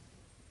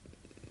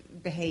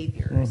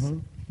behaviors.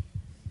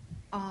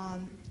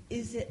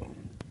 Is it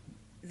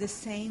the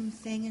same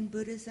thing in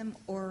Buddhism,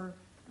 or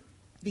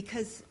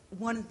because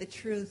one of the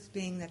truths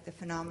being that the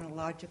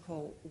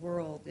phenomenological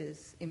world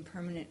is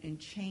impermanent and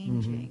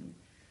changing,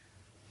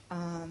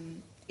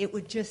 it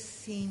would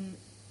just seem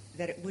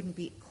that it wouldn't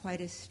be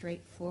quite as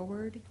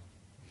straightforward.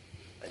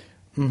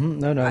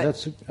 No,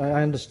 that's.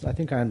 I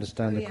think I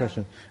understand the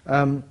question.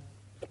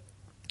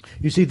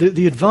 You see,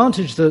 the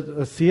advantage that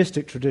a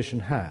theistic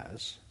tradition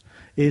has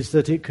is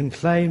that it can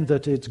claim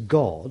that its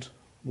God,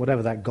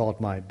 whatever that God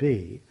might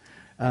be,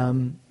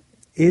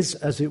 is,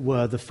 as it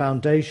were, the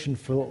foundation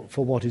for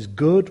what is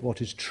good,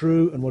 what is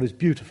true, and what is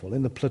beautiful.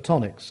 In the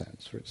Platonic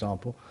sense, for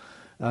example,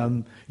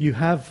 you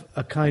have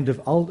a kind of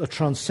a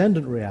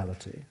transcendent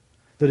reality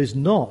that is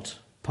not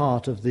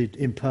part of the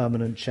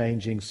impermanent,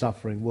 changing,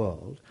 suffering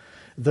world,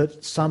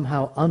 that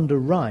somehow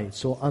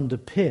underwrites or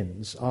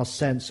underpins our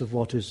sense of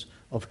what is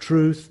of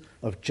truth,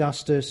 of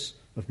justice,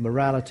 of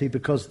morality,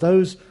 because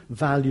those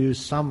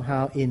values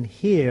somehow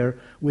inhere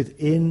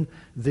within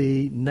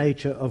the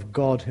nature of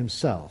God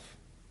himself.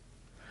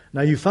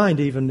 Now you find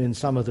even in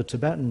some of the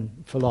Tibetan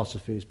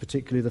philosophies,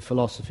 particularly the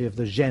philosophy of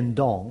the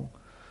Zhendong,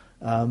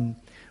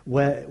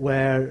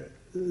 where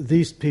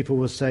these people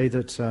will say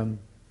that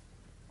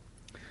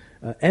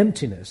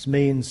emptiness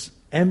means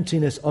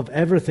emptiness of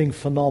everything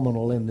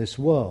phenomenal in this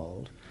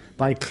world.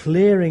 By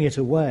clearing it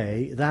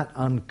away, that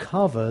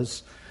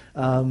uncovers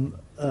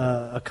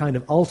a kind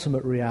of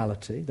ultimate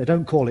reality. They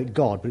don't call it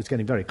God, but it's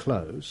getting very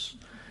close,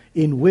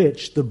 in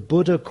which the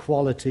Buddha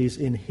qualities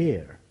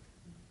inhere.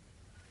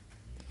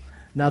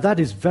 Now that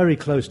is very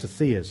close to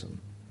theism.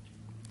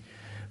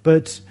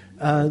 But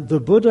the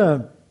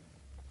Buddha,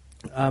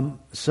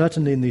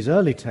 certainly in these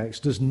early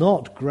texts, does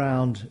not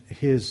ground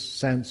his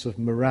sense of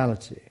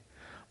morality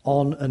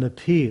on an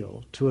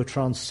appeal to a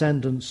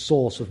transcendent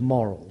source of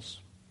morals.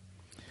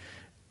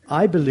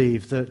 I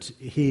believe that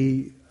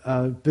he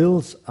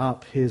builds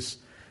up his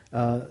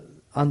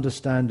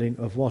understanding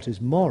of what is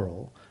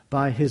moral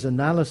by his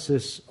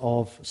analysis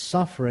of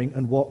suffering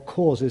and what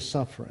causes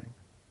suffering.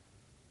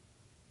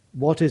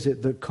 What is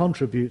it that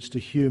contributes to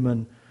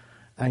human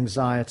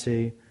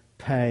anxiety,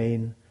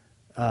 pain,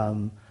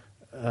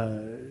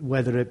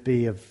 whether it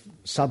be of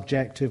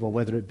subjective or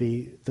whether it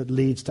be that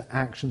leads to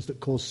actions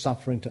that cause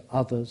suffering to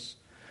others,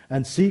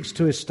 and seeks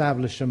to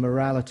establish a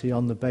morality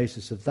on the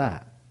basis of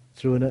that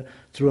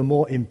through a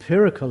more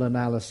empirical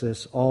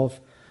analysis of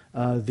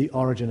the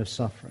origin of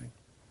suffering.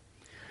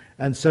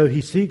 And so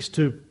he seeks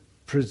to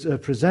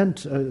present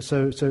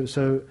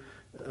so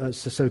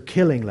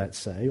killing, let's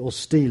say, or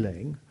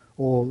stealing,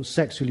 or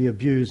sexually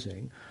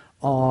abusing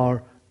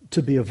are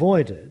to be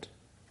avoided,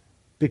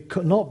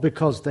 not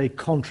because they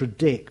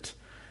contradict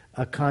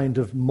a kind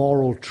of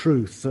moral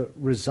truth that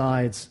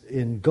resides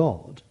in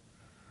God,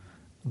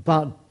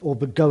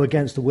 but go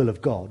against the will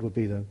of God, would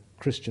be the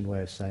Christian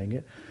way of saying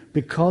it,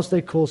 because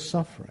they cause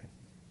suffering,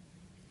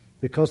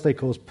 because they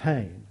cause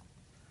pain.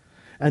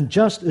 And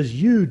just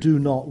as you do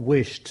not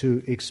wish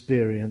to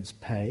experience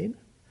pain,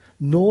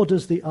 nor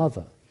does the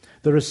other.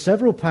 There are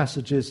several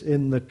passages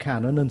in the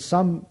canon, and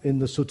some in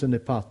the Sutta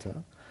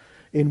Nipata,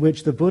 in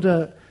which the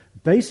Buddha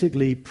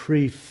basically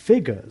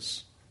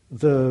prefigures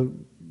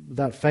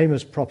that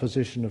famous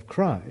proposition of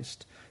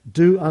Christ,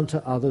 do unto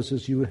others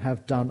as you would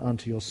have done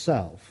unto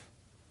yourself.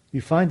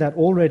 You find that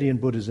already in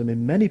Buddhism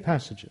in many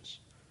passages.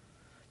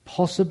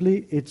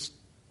 Possibly it's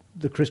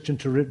the Christian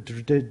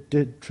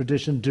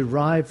tradition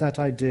derived that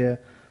idea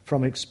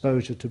from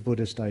exposure to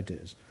Buddhist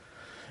ideas.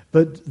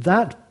 But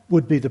that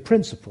would be the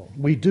principle.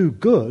 We do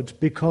good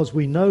because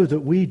we know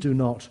that we do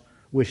not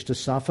wish to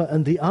suffer,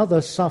 and the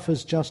other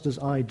suffers just as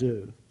I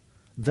do.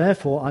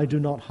 Therefore, I do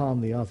not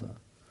harm the other.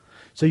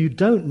 So you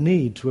don't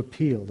need to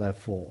appeal,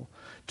 therefore,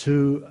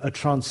 to a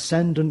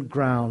transcendent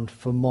ground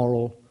for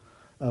moral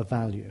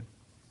value.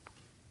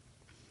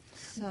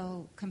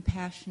 So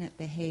compassionate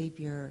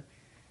behavior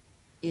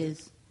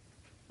is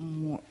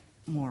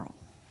moral,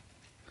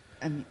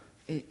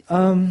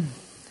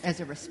 as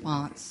a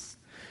response.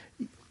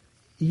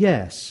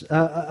 Yes,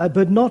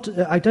 but not.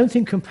 I don't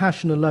think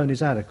compassion alone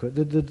is adequate.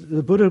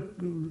 The Buddha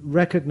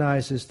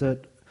recognizes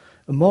that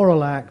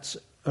moral acts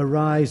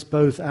arise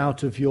both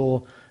out of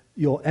your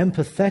your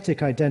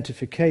empathetic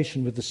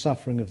identification with the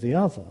suffering of the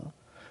other,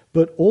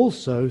 but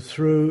also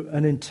through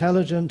an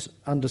intelligent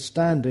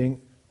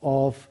understanding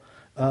of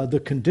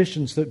the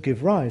conditions that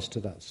give rise to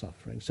that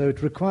suffering. So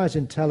it requires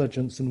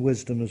intelligence and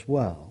wisdom as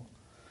well.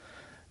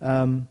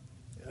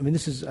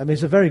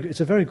 It's a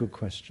very good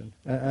question,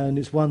 and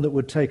it's one that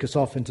would take us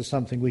off into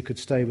something we could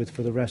stay with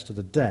for the rest of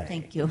the day.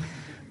 Thank you.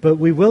 But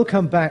we will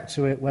come back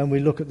to it when we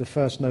look at the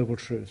First Noble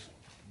Truth.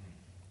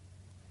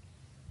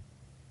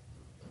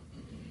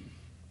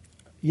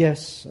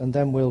 Yes, and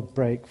then we'll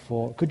break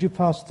for... Could you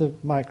pass the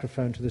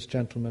microphone to this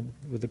gentleman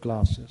with the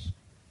glasses?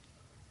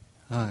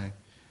 Hi.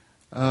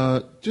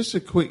 Just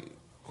a quick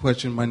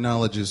question. My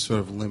knowledge is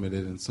sort of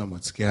limited and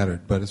somewhat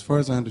scattered, but as far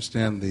as I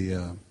understand,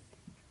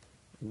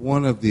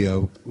 one of the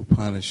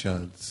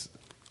Upanishads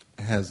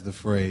has the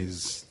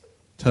phrase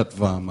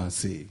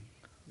 "Tattvamasi,"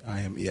 I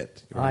am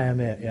it. I am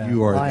it, yeah.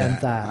 You are I that.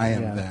 am that. I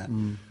am yeah. that.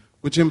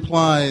 Which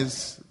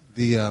implies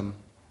the...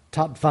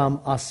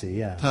 Tattvamasi,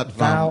 yeah. Tattvam,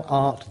 thou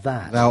art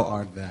that. Thou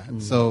art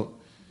that. So,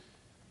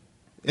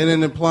 and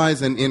it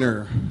implies an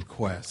inner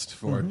quest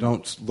for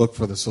don't look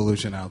for the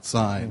solution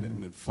outside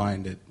and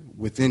find it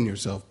within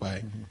yourself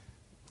by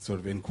sort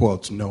of, in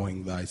quotes,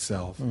 knowing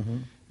thyself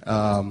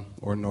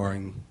or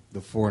knowing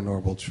the Four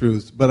Noble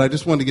Truths. But I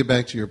just wanted to get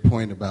back to your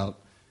point about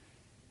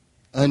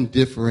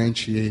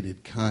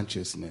undifferentiated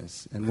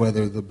consciousness and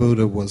whether the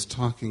Buddha was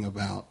talking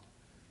about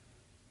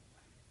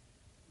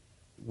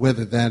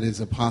whether that is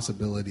a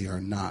possibility or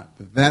not.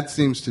 That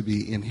seems to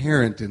be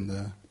inherent in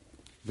the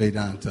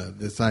Vedanta,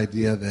 this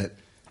idea that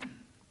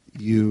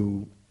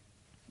you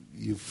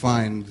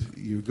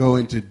go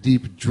into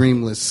deep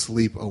dreamless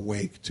sleep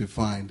awake to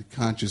find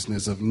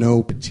consciousness of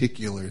no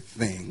particular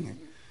thing.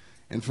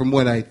 And from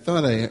what I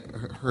thought I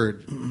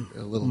heard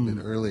a little bit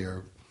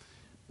earlier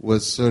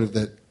was sort of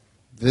that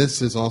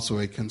this is also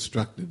a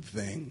constructed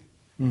thing,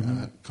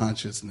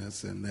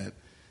 consciousness, and that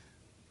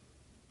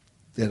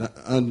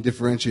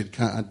undifferentiated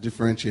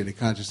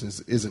consciousness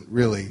isn't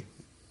really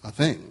a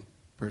thing,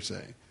 per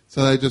se.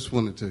 So I just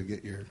wanted to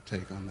get your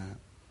take on that.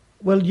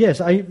 Well, yes,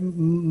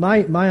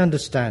 my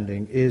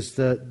understanding is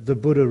that the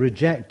Buddha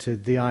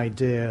rejected the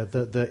idea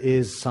that there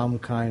is some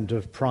kind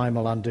of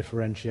primal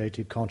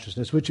undifferentiated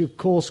consciousness, which, of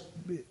course,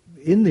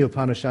 in the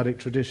Upanishadic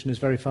tradition is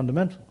very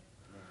fundamental.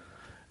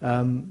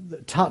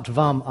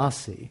 Tattvam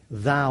asi,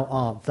 thou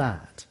art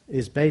that,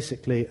 is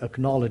basically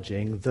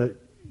acknowledging that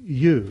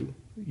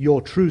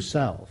your true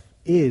self,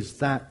 is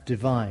that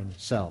divine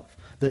self.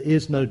 There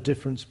is no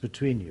difference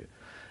between you.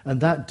 And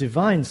that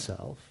divine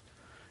self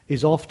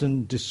is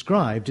often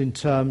described in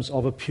terms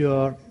of a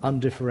pure,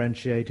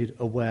 undifferentiated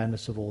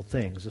awareness of all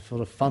things, a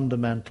sort of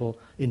fundamental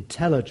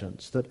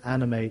intelligence that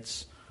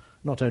animates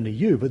not only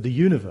you, but the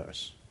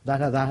universe.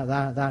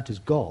 That is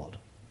God.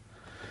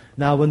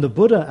 Now, when the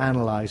Buddha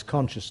analyzed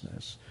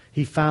consciousness,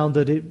 he found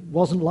that it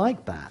wasn't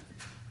like that.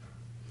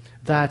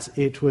 That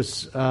it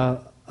was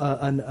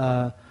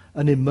an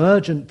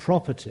emergent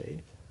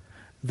property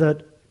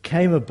that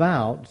came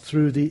about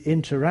through the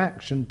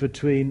interaction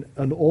between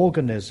an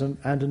organism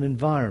and an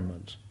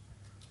environment.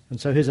 And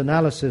so his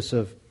analysis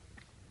of,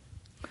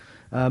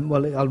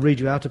 I'll read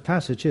you out a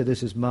passage here.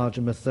 This is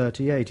Majjhima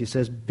 38. He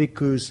says,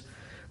 "Bhikkhus,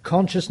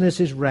 consciousness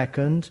is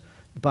reckoned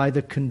by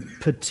the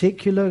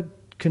particular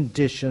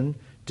condition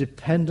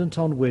dependent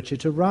on which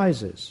it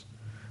arises.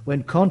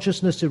 When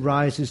consciousness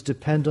arises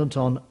dependent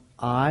on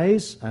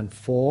eyes and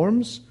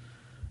forms,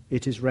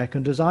 it is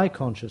reckoned as eye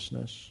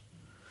consciousness.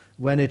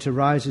 When it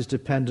arises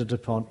dependent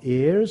upon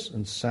ears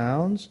and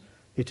sounds,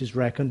 it is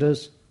reckoned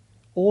as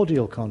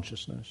audial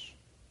consciousness.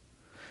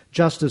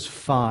 Just as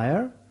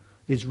fire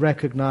is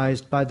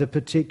recognized by the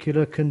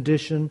particular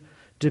condition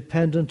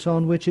dependent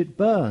on which it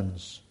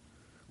burns.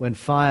 When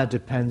fire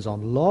depends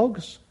on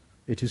logs,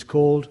 it is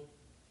called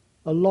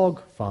a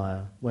log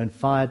fire. When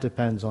fire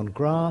depends on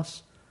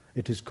grass,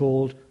 it is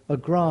called a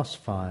grass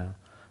fire.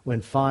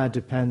 When fire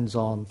depends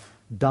on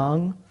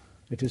dung,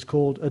 it is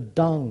called a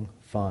dung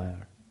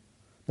fire."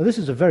 Now this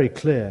is a very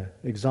clear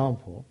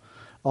example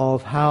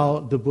of how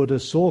the Buddha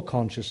saw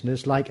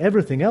consciousness, like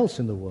everything else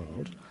in the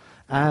world,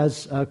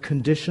 as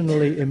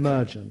conditionally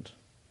emergent,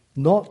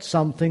 not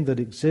something that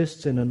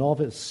exists in and of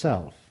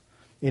itself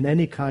in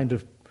any kind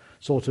of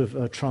sort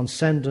of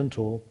transcendent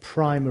or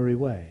primary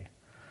way.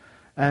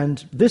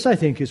 And this, I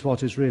think, is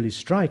what is really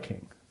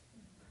striking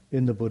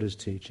in the Buddha's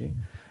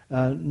teaching.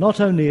 Not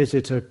only is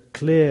it a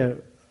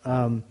clear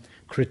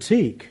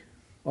critique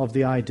of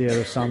the idea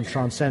of some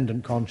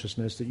transcendent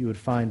consciousness that you would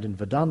find in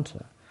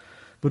Vedanta,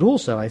 but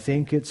also I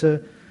think it's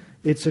a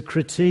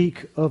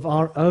critique of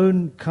our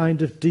own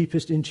kind of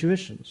deepest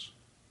intuitions.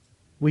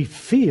 We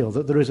feel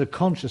that there is a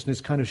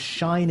consciousness kind of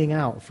shining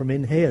out from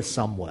in here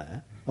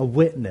somewhere, a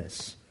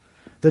witness,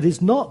 that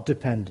is not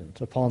dependent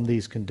upon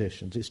these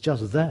conditions, it's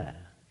just there.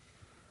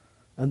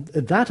 And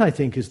that, I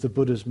think, is the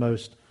Buddha's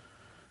most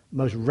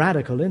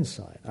radical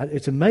insight.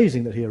 It's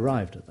amazing that he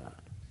arrived at that,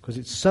 because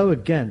it's so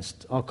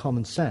against our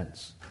common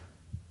sense.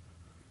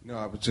 No,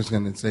 I was just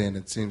going to say, and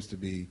it seems to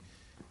be,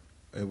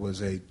 it was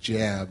a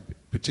jab,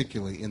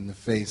 particularly in the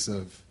face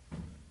of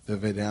the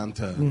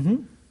Vedanta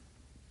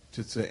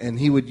to say, and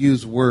he would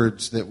use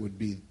words that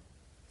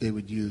they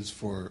would use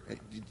for,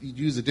 he'd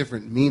use a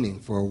different meaning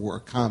for a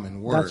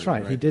common word. That's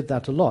right. He did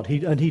that a lot.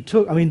 He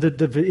took, I mean,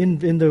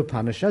 in the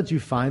Upanishads you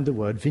find the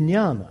word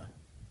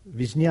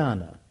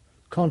vijnana,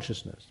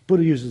 consciousness.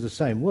 Buddha uses the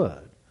same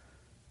word,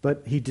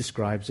 but he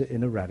describes it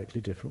in a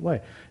radically different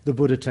way. The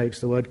Buddha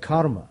takes the word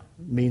karma,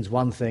 means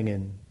one thing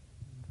in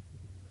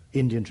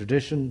Indian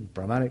tradition,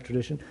 Brahmanic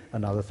tradition,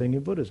 another thing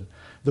in Buddhism.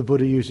 The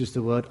Buddha uses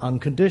the word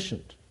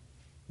unconditioned,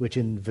 which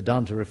in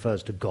Vedanta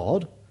refers to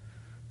God.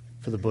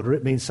 For the Buddha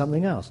it means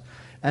something else.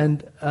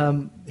 And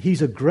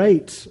he's a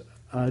great,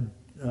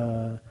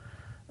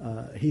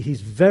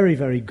 he's very,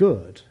 very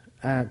good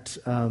at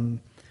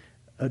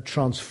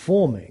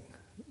transforming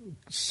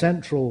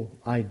central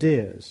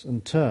ideas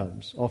and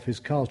terms of his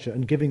culture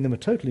and giving them a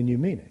totally new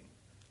meaning.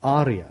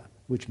 Arya,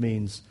 which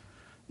means,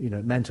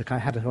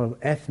 had an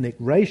ethnic,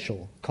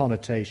 racial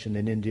connotation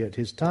in India at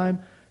his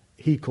time.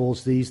 He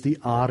calls these the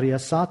Arya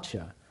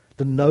Satya,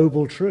 the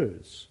noble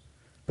truths.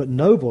 But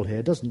noble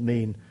here doesn't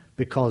mean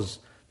because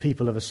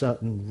people of a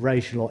certain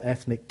racial or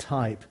ethnic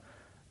type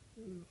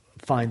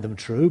find them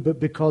true, but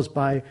because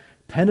by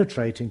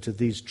penetrating to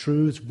these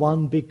truths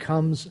one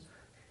becomes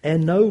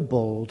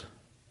ennobled.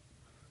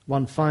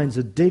 One finds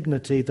a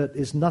dignity that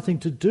is nothing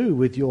to do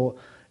with your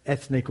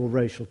ethnic or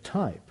racial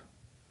type.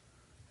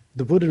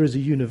 The Buddha is a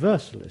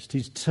universalist.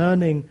 He's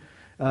taking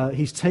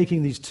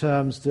these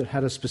terms that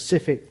had a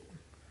specific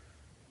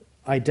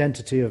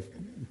identity of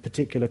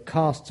particular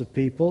castes of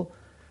people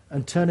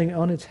and turning it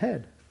on its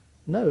head.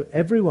 No,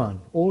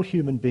 everyone, all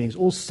human beings,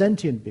 all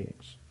sentient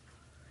beings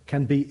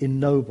can be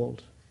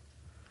ennobled.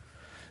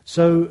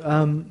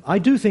 So I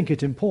do think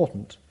it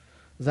important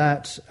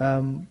that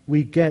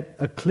we get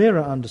a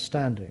clearer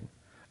understanding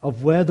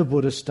of where the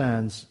Buddha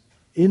stands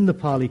in the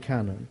Pali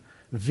Canon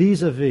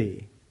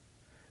vis-a-vis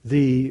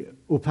the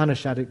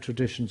Upanishadic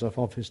traditions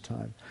of his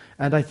time.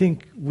 And I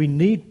think we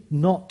need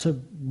not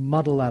to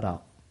muddle that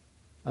up.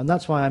 And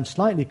that's why I'm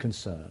slightly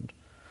concerned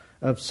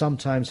of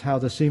sometimes how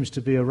there seems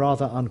to be a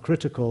rather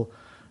uncritical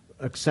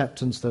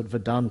acceptance that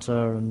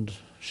Vedanta and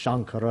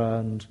Shankara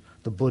and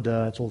the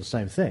Buddha, it's all the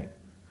same thing.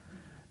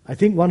 I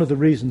think one of the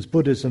reasons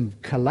Buddhism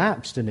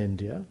collapsed in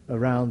India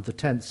around the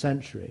 10th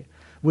century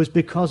was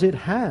because it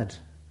had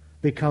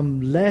become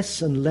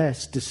less and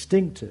less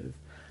distinctive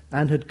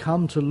and had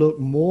come to look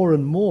more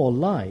and more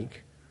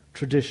like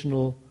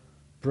traditional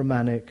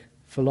Brahmanic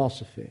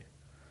philosophy.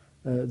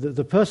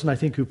 The person, I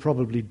think, who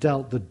probably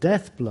dealt the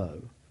death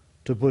blow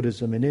to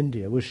Buddhism in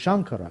India was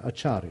Shankara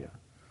Acharya,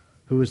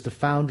 who was the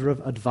founder of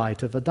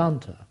Advaita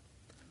Vedanta.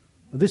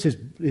 This is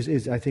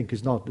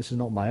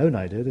not my own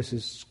idea.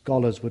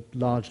 Scholars would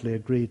largely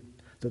agree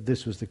that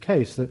this was the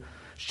case, that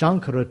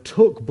Shankara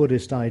took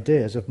Buddhist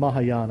ideas of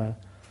Mahayana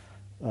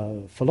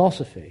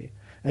philosophy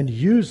and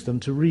used them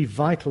to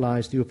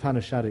revitalize the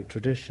Upanishadic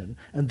tradition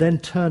and then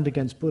turned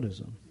against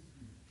Buddhism.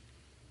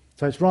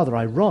 So it's rather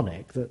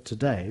ironic that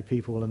today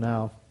people are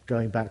now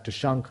going back to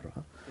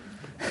Shankara,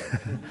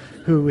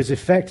 who was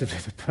effectively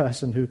the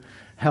person who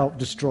helped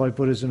destroy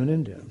Buddhism in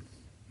India.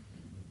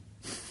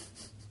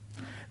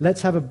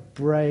 Let's have a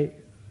break.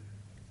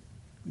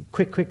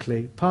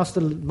 Quickly, pass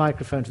the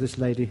microphone to this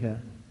lady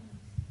here.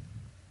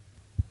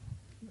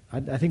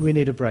 I think we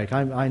need a break.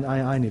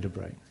 I need a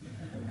break.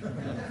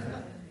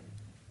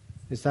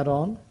 Is that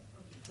on?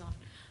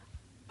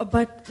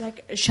 But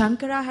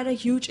Shankara had a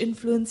huge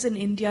influence in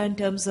India in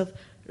terms of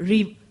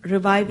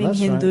reviving That's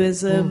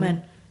Hinduism, right.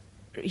 And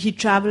he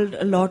traveled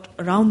a lot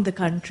around the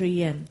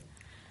country. And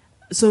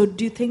so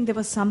do you think there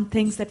were some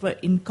things that were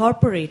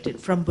incorporated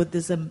from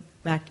Buddhism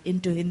back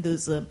into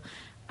Hinduism?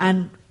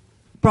 And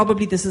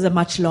probably this is a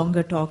much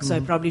longer talk, so I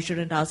probably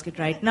shouldn't ask it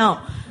right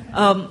now.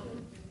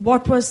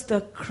 What was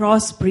the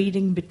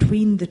cross-breeding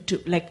between the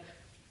two?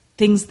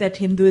 Things that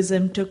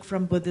Hinduism took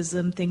from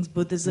Buddhism, things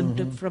Buddhism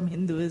took from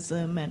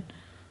Hinduism, and...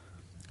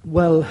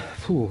 Well,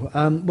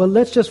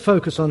 let's just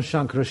focus on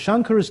Shankara.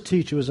 Shankara's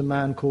teacher was a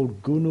man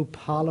called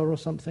Gunupala or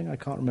something. I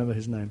can't remember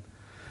his name.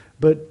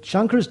 But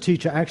Shankara's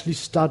teacher actually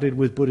studied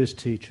with Buddhist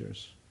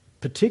teachers,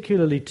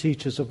 particularly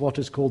teachers of what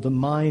is called the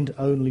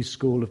mind-only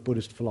school of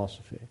Buddhist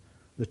philosophy,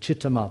 the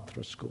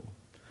Chittamatra school.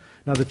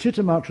 Now, the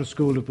Chittamatra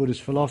school of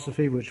Buddhist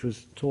philosophy, which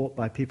was taught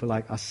by people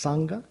like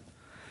Asanga,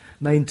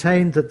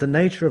 maintained that the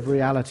nature of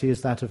reality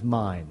is that of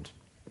mind.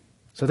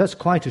 So that's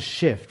quite a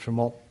shift from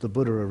what the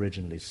Buddha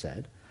originally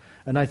said.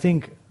 And I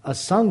think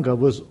Asanga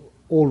was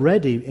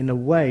already, in a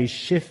way,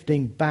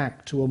 shifting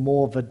back to a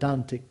more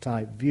Vedantic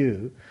type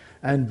view,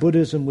 and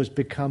Buddhism was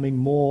becoming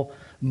more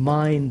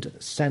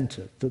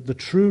mind-centered, that the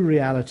true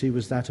reality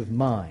was that of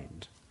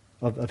mind,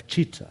 of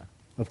citta,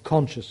 of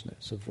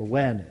consciousness, of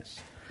awareness,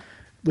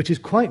 which is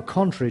quite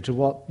contrary to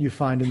what you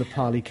find in the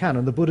Pali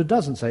Canon. The Buddha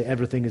doesn't say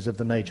everything is of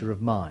the nature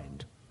of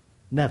mind.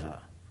 Never.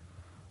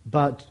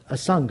 But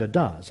Asanga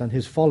does, and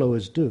his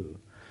followers do.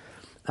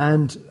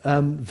 And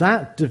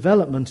that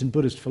development in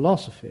Buddhist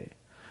philosophy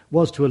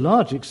was to a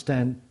large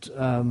extent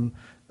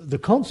the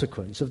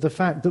consequence of the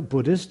fact that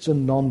Buddhists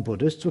and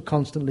non-Buddhists were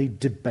constantly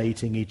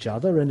debating each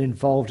other and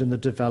involved in the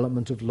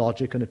development of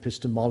logic and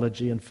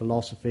epistemology and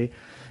philosophy,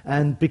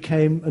 and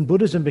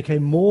Buddhism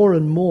became more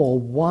and more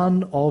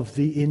one of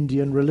the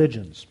Indian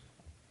religions.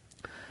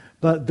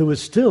 But there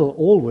was still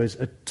always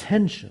a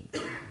tension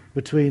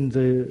between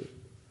the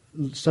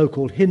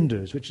so-called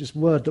Hindus, which is a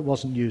word that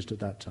wasn't used at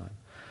that time,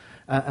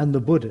 and the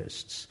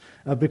Buddhists,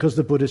 because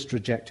the Buddhists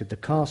rejected the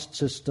caste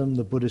system,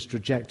 the Buddhists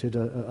rejected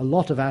a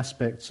lot of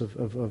aspects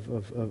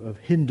of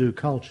Hindu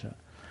culture.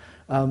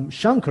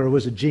 Shankara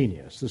was a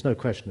genius, there's no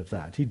question of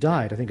that. He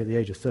died, I think, at the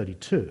age of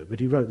 32, but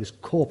he wrote this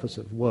corpus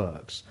of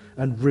works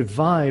and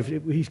revived,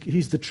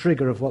 he's the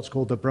trigger of what's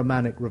called the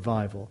Brahmanic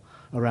revival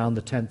around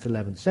the 10th,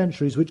 11th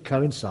centuries, which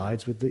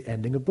coincides with the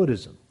ending of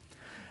Buddhism.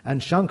 And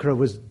Shankara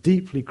was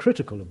deeply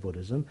critical of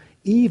Buddhism,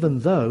 even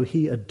though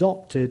he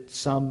adopted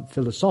some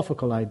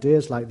philosophical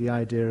ideas like the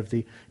idea of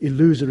the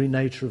illusory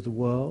nature of the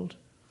world,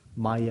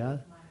 Maya.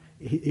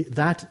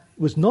 That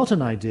was not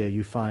an idea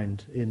you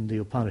find in the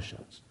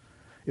Upanishads.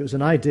 It was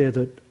an idea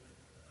that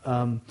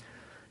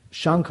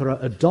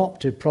Shankara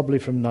adopted probably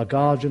from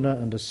Nagarjuna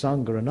and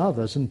Asanga and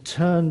others and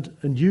turned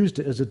and used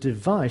it as a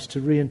device to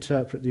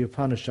reinterpret the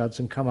Upanishads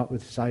and come up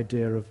with this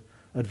idea of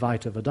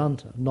Advaita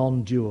Vedanta,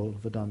 non-dual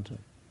Vedanta.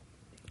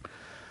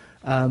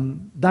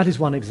 That is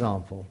one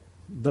example.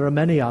 There are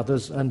many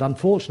others, and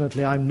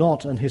unfortunately I'm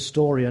not an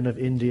historian of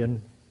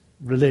Indian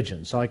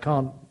religion, so I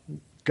can't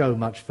go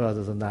much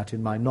further than that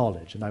in my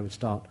knowledge, and I would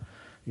start,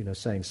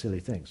 saying silly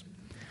things.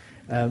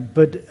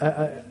 But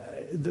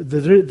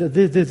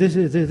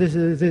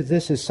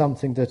this is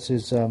something that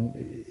is,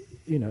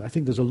 I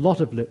think there's a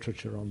lot of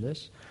literature on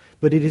this,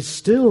 but it is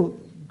still,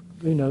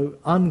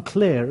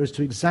 unclear as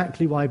to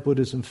exactly why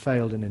Buddhism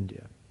failed in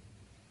India.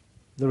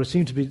 There was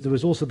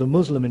also the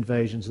Muslim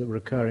invasions that were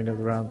occurring at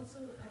around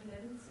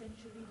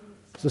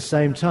the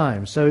same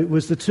time. So it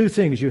was the two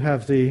things. You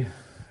have the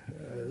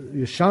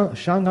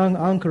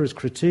Shankara's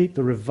critique,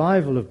 the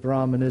revival of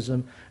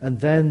Brahmanism, and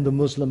then the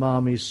Muslim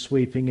armies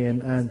sweeping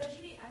in. And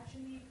actually,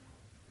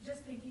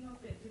 just thinking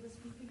of it, was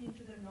sweeping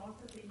into the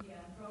north of India,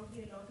 and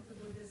probably a lot of the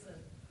Buddhism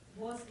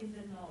was in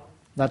the north.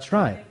 That's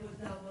right. Where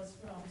Buddha was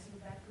from, so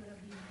that could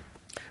have been.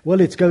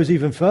 Well, it goes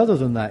even further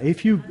than that.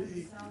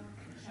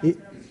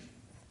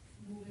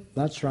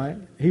 That's right.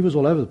 He was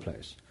all over the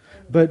place.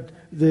 But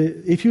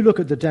if you look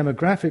at the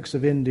demographics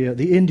of India,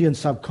 the Indian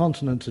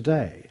subcontinent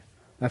today,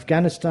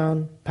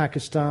 Afghanistan,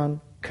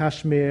 Pakistan,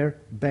 Kashmir,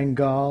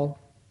 Bengal,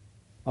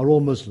 are all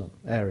Muslim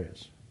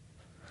areas.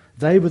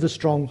 They were the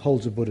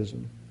strongholds of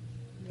Buddhism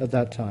at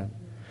that time.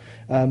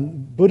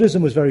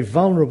 Buddhism was very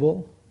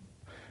vulnerable.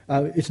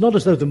 It's not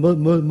as though the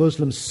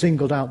Muslims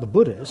singled out the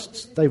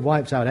Buddhists. They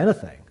wiped out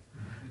anything.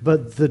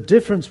 But the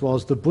difference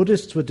was the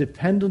Buddhists were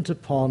dependent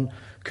upon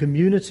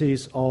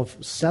communities of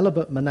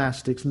celibate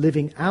monastics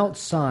living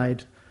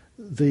outside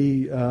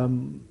the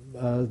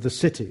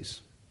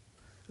cities,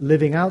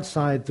 living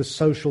outside the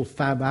social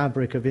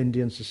fabric of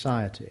Indian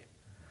society.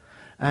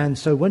 And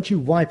so once you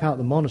wipe out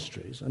the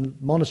monasteries, and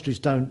monasteries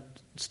don't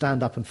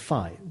stand up and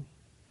fight,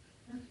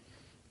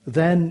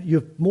 then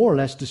you've more or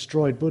less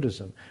destroyed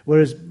Buddhism.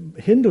 Whereas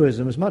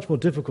Hinduism is much more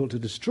difficult to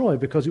destroy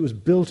because it was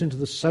built into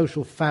the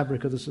social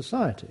fabric of the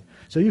society.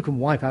 So you can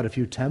wipe out a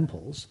few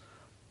temples.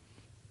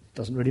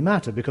 Doesn't really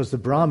matter because the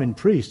Brahmin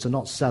priests are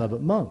not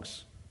celibate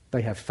monks.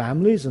 They have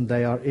families and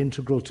they are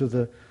integral to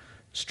the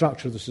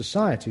structure of the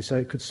society, so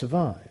it could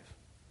survive.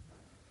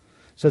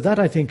 So that,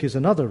 I think, is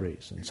another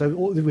reason. So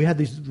we had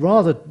these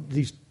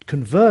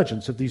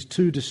convergence of these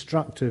two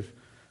destructive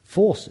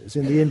forces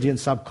in the Indian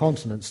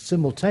subcontinent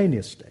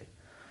simultaneously,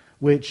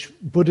 which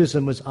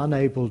Buddhism was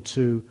unable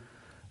to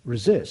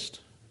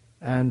resist.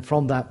 And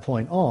from that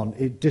point on,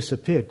 it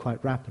disappeared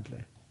quite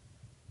rapidly.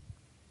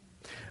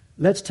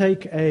 Let's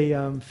take a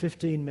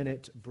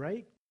 15-minute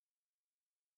break.